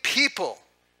same people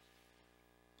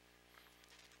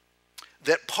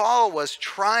that Paul was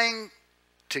trying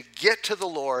to get to the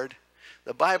Lord,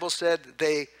 the Bible said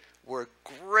they were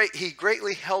great. He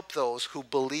greatly helped those who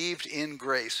believed in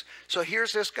grace. So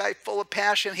here's this guy full of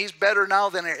passion. He's better now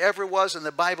than he ever was, and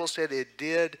the Bible said it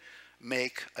did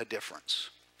make a difference.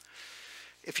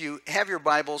 If you have your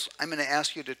Bibles, I'm going to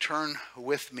ask you to turn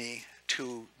with me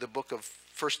to the book of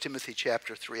 1 Timothy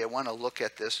chapter 3. I want to look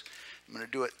at this. I'm going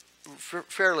to do it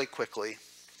fairly quickly.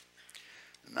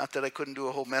 Not that I couldn't do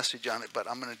a whole message on it, but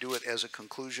I'm going to do it as a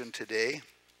conclusion today.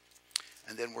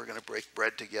 And then we're going to break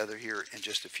bread together here in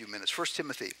just a few minutes. 1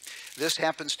 Timothy. This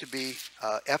happens to be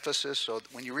Ephesus. So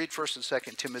when you read 1 and 2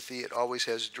 Timothy, it always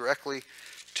has directly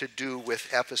to do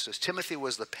with Ephesus. Timothy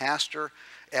was the pastor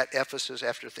at Ephesus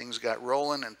after things got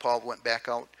rolling, and Paul went back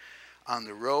out on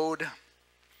the road.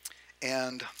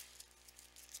 And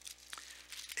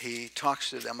he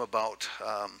talks to them about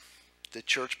the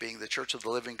church being the church of the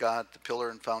living God, the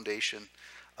pillar and foundation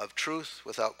of truth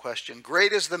without question.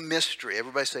 Great is the mystery.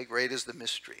 Everybody say, great is the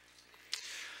mystery.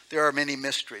 There are many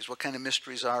mysteries. What kind of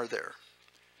mysteries are there?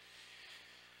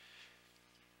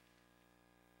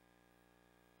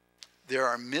 There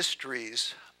are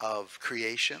mysteries of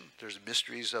creation. There's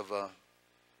mysteries of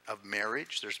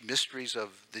marriage. There's mysteries of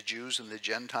the Jews and the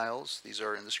Gentiles. These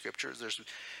are in the scriptures. There's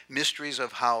mysteries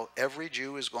of how every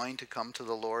Jew is going to come to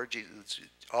the Lord.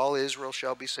 All Israel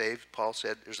shall be saved. Paul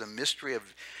said there's a mystery of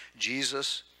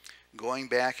Jesus going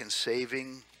back and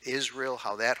saving Israel,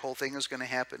 how that whole thing is going to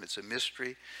happen. It's a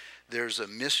mystery. There's a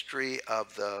mystery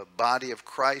of the body of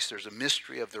Christ. There's a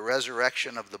mystery of the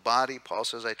resurrection of the body. Paul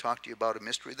says, I talked to you about a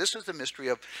mystery. This is the mystery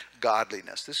of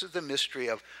godliness. This is the mystery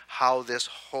of how this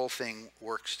whole thing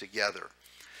works together.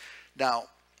 Now,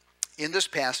 in this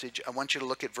passage, I want you to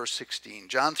look at verse 16.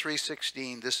 John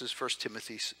 3:16, this is 1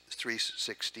 Timothy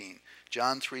 3:16.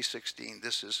 John 3:16,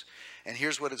 this is, and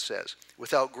here's what it says.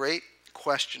 Without great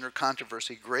question or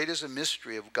controversy, great is a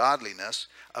mystery of godliness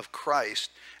of Christ.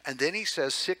 And then he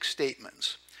says 6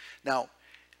 statements. Now,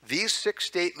 these 6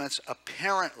 statements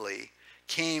apparently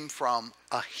came from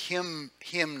a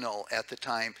hymnal at the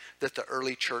time that the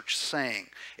early church sang.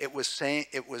 It was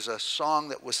a song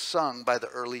that was sung by the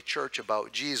early church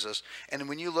about Jesus. And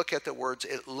when you look at the words,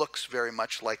 it looks very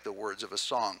much like the words of a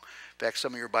song. In fact,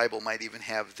 some of your Bible might even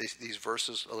have these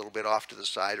verses a little bit off to the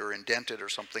side or indented or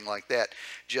something like that,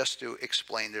 just to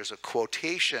explain. There's a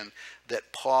quotation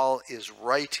that Paul is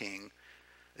writing.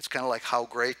 It's kind of like "How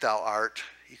great thou art."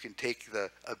 You can take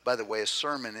by the way, a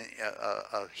sermon,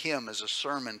 a hymn is a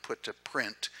sermon put to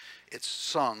print. It's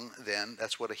sung then.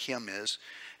 That's what a hymn is.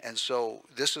 And so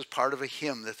this is part of a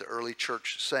hymn that the early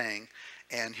church sang.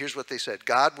 And here's what they said.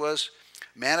 God was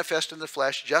manifest in the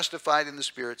flesh, justified in the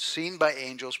spirit, seen by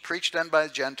angels, preached on by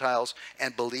the Gentiles,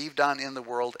 and believed on in the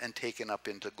world, and taken up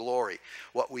into glory.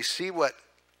 What we see what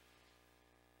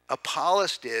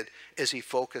Apollos did is he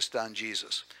focused on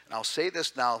Jesus. And I'll say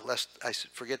this now, lest I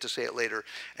forget to say it later,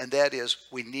 and that is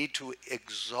we need to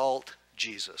exalt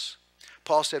Jesus.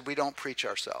 Paul said we don't preach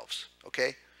ourselves,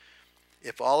 okay?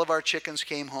 If all of our chickens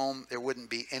came home, there wouldn't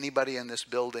be anybody in this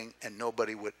building, and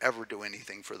nobody would ever do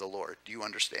anything for the Lord. Do you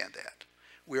understand that?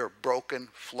 We are broken,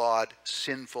 flawed,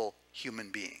 sinful human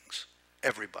beings,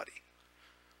 everybody.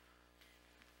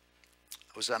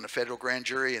 I was on the federal grand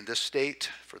jury in this state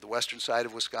for the western side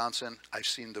of Wisconsin. I've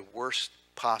seen the worst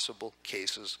possible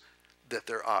cases that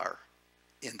there are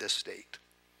in this state.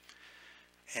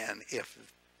 And if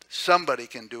somebody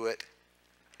can do it,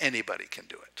 anybody can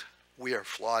do it. We are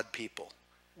flawed people.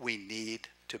 We need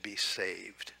to be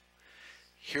saved.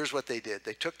 Here's what they did.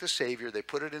 They took the Savior, they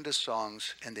put it into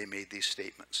songs, and they made these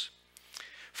statements.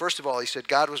 First of all, he said,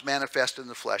 God was manifest in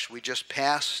the flesh. We just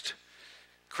passed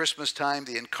Christmas time,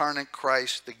 the incarnate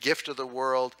Christ, the gift of the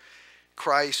world,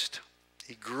 Christ.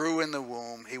 He grew in the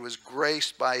womb. He was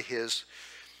graced by his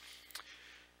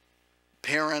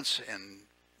parents, and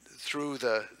through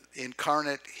the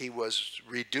incarnate, he was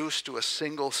reduced to a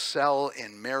single cell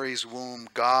in Mary's womb.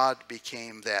 God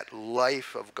became that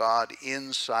life of God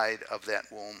inside of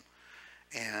that womb.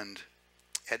 And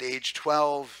at age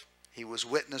 12, he was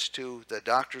witnessed to. The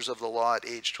doctors of the law at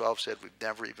age 12 said, we've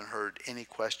never even heard any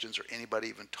questions or anybody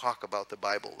even talk about the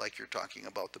Bible like you're talking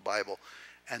about the Bible.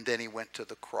 And then he went to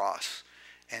the cross,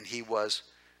 and he was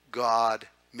God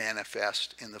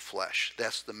manifest in the flesh.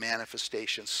 That's the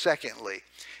manifestation. Secondly,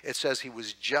 it says he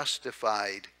was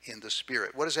justified in the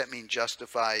Spirit. What does that mean,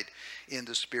 justified in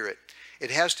the Spirit?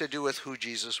 It has to do with who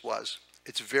Jesus was.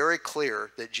 It's very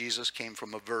clear that Jesus came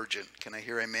from a virgin. Can I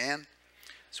hear amen?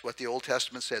 It's what the Old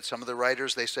Testament said. Some of the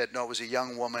writers, they said, no, it was a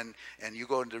young woman. And you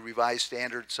go into the Revised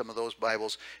Standard, some of those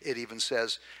Bibles, it even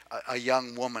says a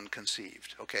young woman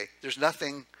conceived. Okay? There's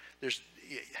nothing,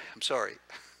 I'm sorry.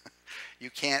 You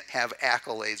can't have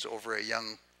accolades over a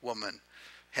young woman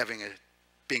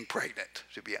being pregnant,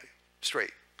 to be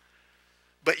straight.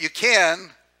 But you can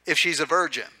if she's a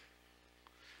virgin.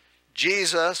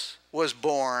 Jesus was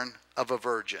born of a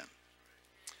virgin.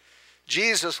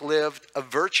 Jesus lived a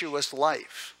virtuous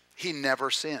life. He never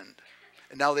sinned.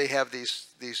 And now they have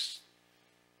these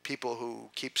people who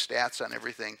keep stats on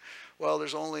everything. Well,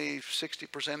 there's only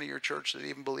 60% of your church that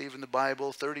even believe in the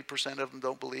Bible. 30% of them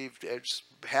don't believe.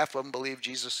 Half of them believe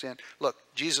Jesus sinned. Look,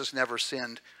 Jesus never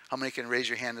sinned. How many can raise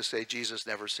your hand and say Jesus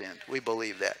never sinned? We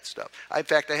believe that stuff. In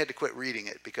fact, I had to quit reading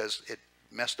it because it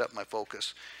messed up my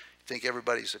focus. Think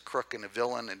everybody's a crook and a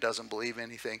villain and doesn't believe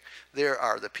anything. There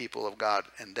are the people of God,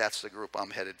 and that's the group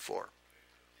I'm headed for.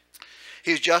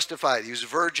 He was justified. He was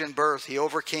virgin birth. He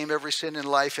overcame every sin in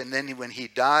life, and then when he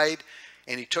died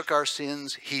and he took our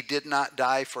sins, he did not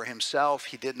die for himself.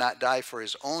 He did not die for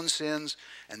his own sins,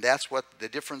 and that's what the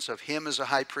difference of him as a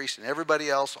high priest and everybody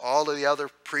else, all of the other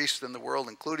priests in the world,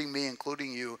 including me,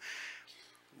 including you,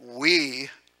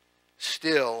 we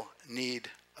still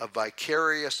need a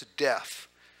vicarious death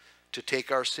to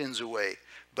take our sins away.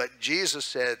 But Jesus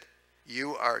said,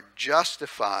 you are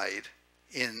justified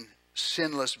in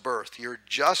sinless birth. You're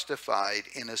justified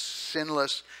in a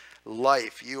sinless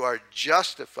life. You are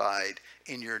justified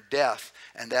in your death.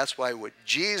 And that's why what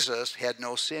Jesus had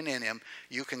no sin in him.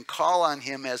 You can call on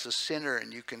him as a sinner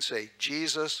and you can say,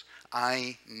 Jesus,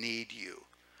 I need you.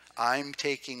 I'm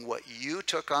taking what you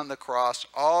took on the cross,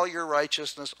 all your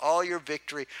righteousness, all your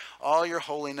victory, all your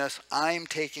holiness. I'm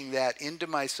taking that into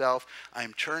myself.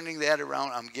 I'm turning that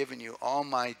around. I'm giving you all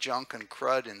my junk and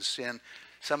crud and sin.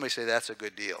 Somebody say that's a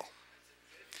good deal.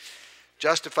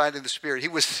 Justified in the Spirit. He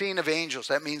was seen of angels.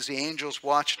 That means the angels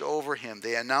watched over him.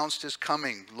 They announced his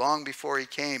coming long before he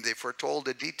came. They foretold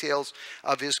the details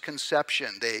of his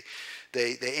conception. The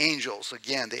angels,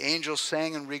 again, the angels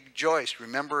sang and rejoiced.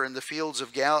 Remember in the fields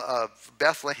of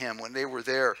Bethlehem when they were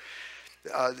there,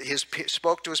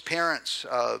 spoke to his parents.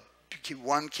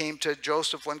 One came to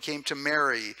Joseph, one came to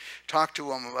Mary, talked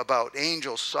to him about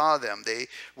angels, saw them.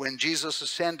 When Jesus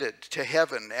ascended to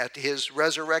heaven at his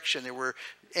resurrection, there were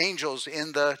angels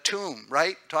in the tomb,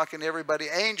 right? Talking to everybody.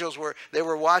 Angels were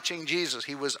watching Jesus.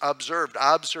 He was observed,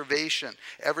 observation,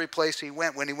 every place he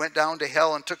went. When he went down to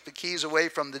hell and took the keys away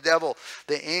from the devil,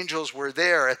 the angels were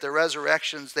there. At the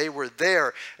resurrections, they were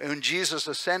there. And when Jesus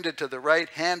ascended to the right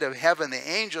hand of heaven, the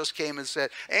angels came and said,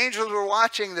 angels were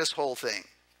watching this whole thing.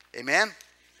 Amen?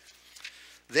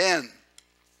 Then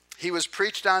he was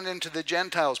preached on into the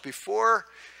Gentiles. Before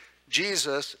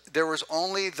Jesus, there was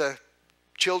only the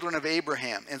children of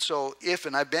Abraham. And so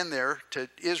and I've been there to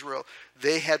Israel,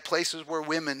 they had places where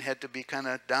women had to be kind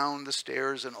of down the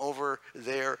stairs and over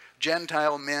there.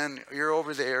 Gentile men, you're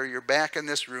over there, you're back in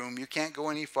this room, you can't go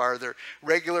any farther.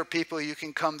 Regular people, you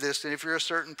can come this, and if you're a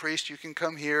certain priest, you can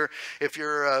come here. If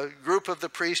you're a group of the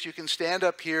priests, you can stand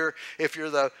up here. If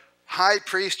you're the high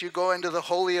priest, you go into the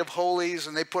Holy of Holies,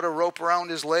 and they put a rope around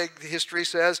his leg, history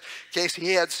says, in case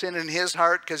he had sin in his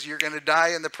heart, because you're going to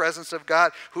die in the presence of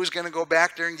God. Who's going to go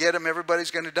back there and get him?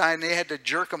 Everybody's going to die, and they had to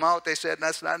jerk him out. They said,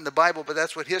 that's not in the Bible, but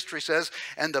that's what history says.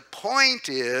 And the point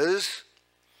is,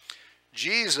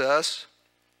 Jesus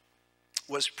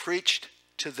was preached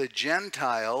to the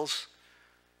Gentiles,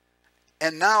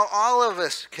 and now all of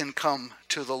us can come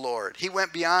to the Lord. He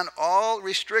went beyond all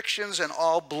restrictions and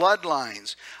all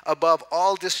bloodlines, above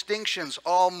all distinctions,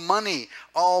 all money,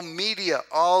 all media,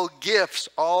 all gifts,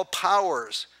 all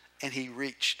powers, and he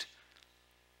reached.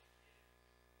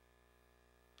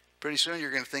 Pretty soon you're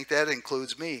going to think that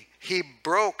includes me. He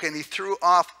broke and he threw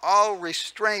off all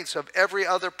restraints of every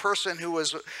other person who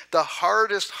was the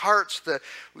hardest hearts,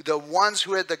 the ones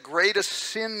who had the greatest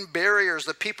sin barriers,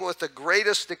 the people with the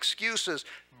greatest excuses,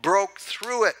 broke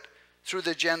through it, through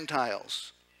the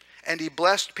Gentiles. And he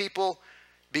blessed people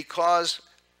because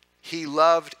he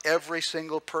loved every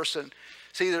single person.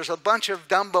 See, there's a bunch of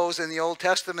Dumbos in the Old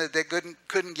Testament that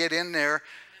couldn't get in there.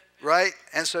 Right?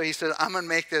 And so he said, I'm going to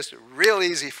make this real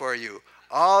easy for you.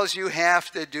 All you have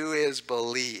to do is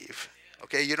believe.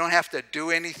 Okay? You don't have to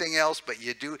do anything else, but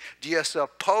you do. Do you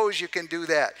suppose you can do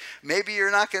that? Maybe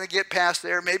you're not going to get past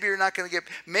there. Maybe you're not going to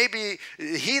maybe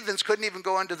heathens couldn't even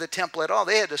go into the temple at all.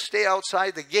 They had to stay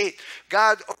outside the gate.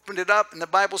 God opened it up, and the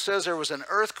Bible says there was an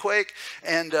earthquake,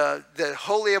 and the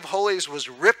Holy of Holies was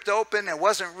ripped open. It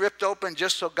wasn't ripped open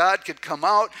just so God could come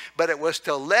out, but it was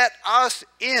to let us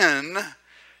in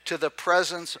to the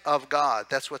presence of God.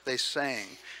 That's what they sang.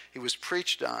 He was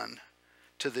preached on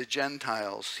to the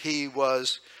Gentiles.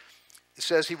 It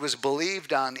says he was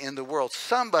believed on in the world.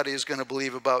 Somebody is going to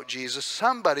believe about Jesus.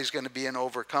 Somebody's going to be an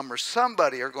overcomer.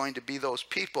 Somebody are going to be those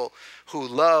people who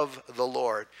love the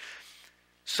Lord.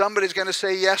 Somebody's going to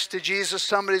say yes to Jesus.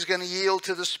 Somebody's going to yield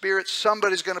to the Spirit.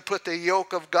 Somebody's going to put the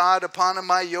yoke of God upon him.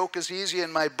 My yoke is easy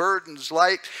and my burden's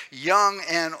light, young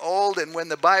and old. And when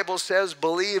the Bible says,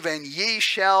 believe and ye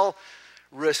shall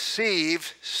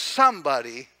receive,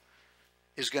 somebody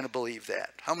is going to believe that.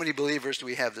 How many believers do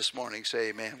we have this morning? Say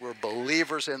amen. We're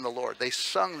believers in the Lord. They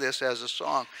sung this as a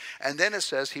song. And then it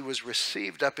says he was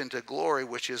received up into glory,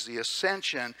 which is the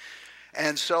ascension.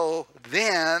 And so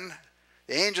then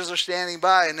the angels are standing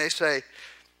by and they say,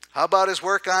 how about his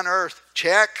work on earth?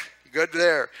 Check. Good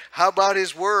there. How about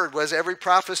his word? Was every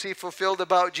prophecy fulfilled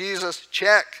about Jesus?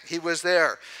 Check. He was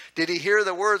there. Did he hear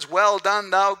the words, well done,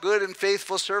 thou good and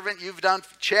faithful servant? You've done.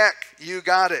 Check. You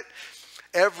got it.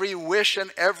 Every wish and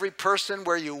every person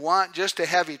where you want just to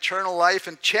have eternal life,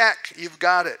 and check. You've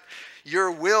got it.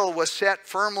 Your will was set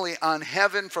firmly on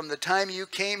heaven from the time you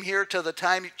came here to the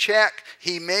time you check.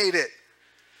 He made it.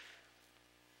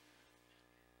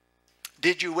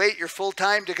 Did you wait your full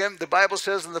time to come? The Bible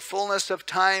says in the fullness of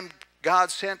time, God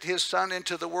sent his Son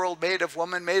into the world, made of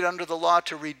woman, made under the law,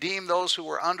 to redeem those who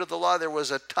were under the law. There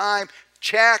was a time.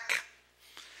 Check.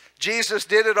 Jesus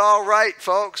did it all right,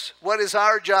 folks. What is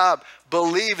our job?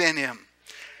 Believe in him.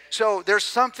 So there's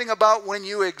something about when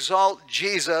you exalt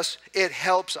Jesus, it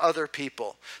helps other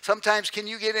people. Sometimes can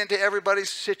you get into everybody's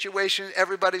situation,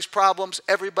 everybody's problems,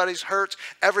 everybody's hurts,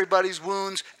 everybody's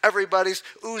wounds, everybody's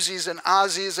oozies and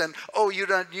ahzies, and oh, you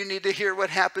need to hear what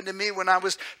happened to me when I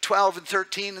was 12 and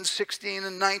 13 and 16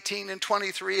 and 19 and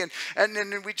 23, and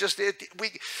then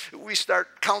we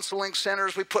start counseling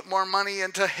centers. We put more money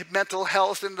into mental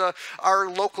health into our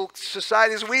local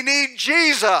societies. We need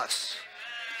Jesus.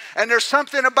 And there's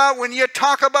something about when you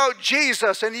talk about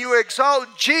Jesus and you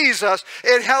exalt Jesus,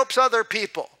 it helps other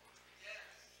people.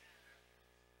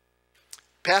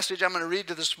 Passage I'm going to read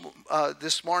to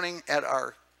this morning at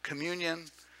our communion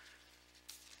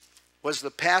was the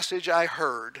passage I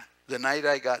heard the night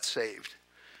I got saved.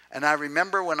 And I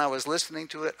remember when I was listening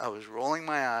to it, I was rolling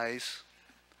my eyes.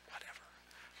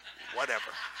 Whatever.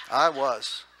 I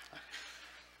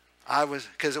was,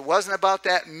 because it wasn't about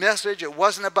that message. It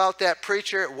wasn't about that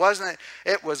preacher. It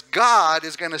was God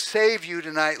is going to save you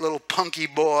tonight, little punky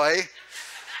boy.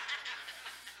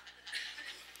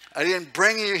 I didn't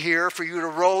bring you here for you to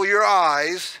roll your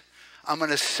eyes. I'm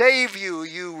going to save you,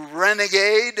 you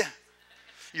renegade.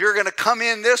 You're going to come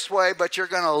in this way, but you're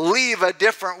going to leave a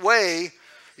different way,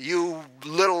 you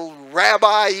little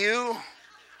rabbi, you.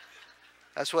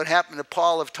 That's what happened to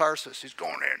Paul of Tarsus. He's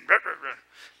going in.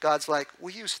 God's like,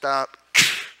 will you stop?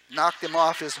 Knocked him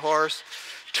off his horse,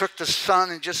 took the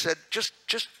sun and just said, just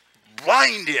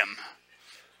blind him.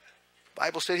 The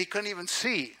Bible said he couldn't even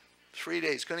see. 3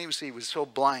 days, couldn't even see. He was so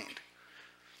blind.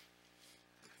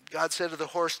 God said to the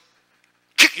horse,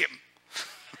 kick him.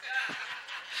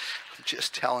 I'm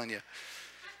just telling you.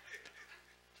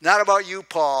 Not about you,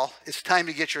 Paul. It's time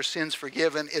to get your sins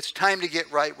forgiven. It's time to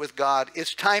get right with God.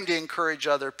 It's time to encourage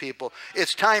other people.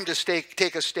 It's time to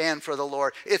take a stand for the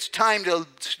Lord. It's time to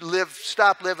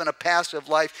stop living a passive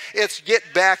life. It's get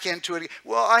back into it.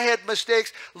 Well, I had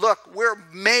mistakes. Look, we're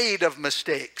made of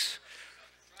mistakes.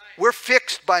 We're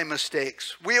fixed by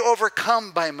mistakes. We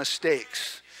overcome by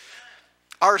mistakes.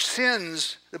 Our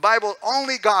sins, the Bible,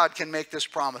 only God can make this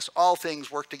promise. All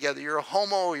things work together. You're a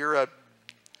homo, you're a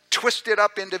twisted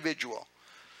up individual.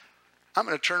 I'm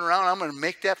going to turn around, I'm going to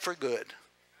make that for good.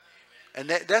 And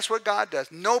that's what God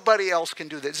does. Nobody else can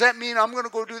do that. Does that mean I'm going to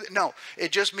go do that? No.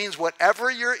 It just means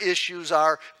whatever your issues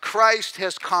are, Christ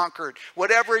has conquered.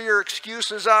 Whatever your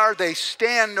excuses are, they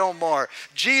stand no more.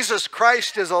 Jesus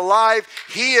Christ is alive.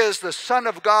 He is the Son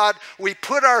of God. We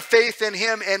put our faith in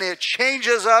him and it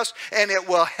changes us and it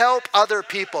will help other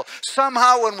people.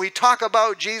 Somehow when we talk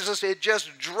about Jesus, it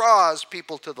just draws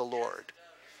people to the Lord.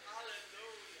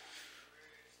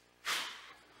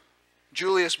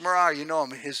 Julius Murray, you know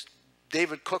him,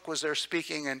 David Cook was there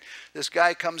speaking, and this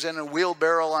guy comes in a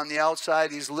wheelbarrow on the outside.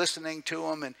 He's listening to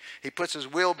him, and he puts his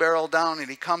wheelbarrow down, and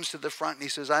he comes to the front, and he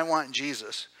says, I want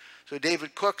Jesus. So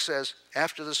David Cook says,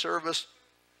 after the service,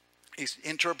 his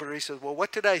interpreter, he says, well,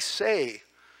 what did I say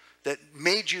that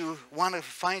made you want to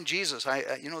find Jesus?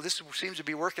 You know, this seems to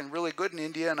be working really good in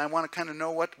India, and I want to kind of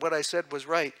know what I said was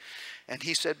right. And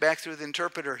he said back through the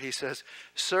interpreter, he says,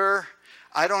 sir,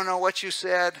 I don't know what you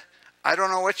said. I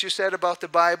don't know what you said about the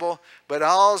Bible, but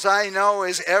all I know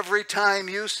is every time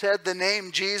you said the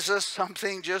name Jesus,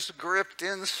 something just gripped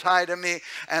inside of me,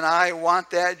 and I want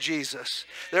that Jesus.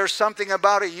 There's something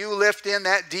about it. You lift in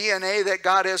that DNA that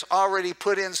God has already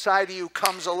put inside of you,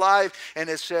 comes alive,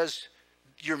 and it says,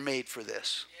 you're made for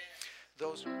this. The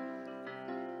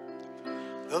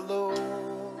Lord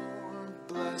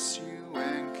bless you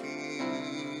and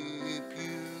keep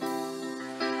you.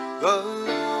 The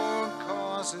Lord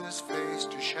cause his face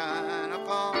to shine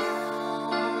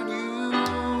upon you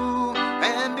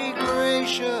and be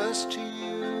gracious to you.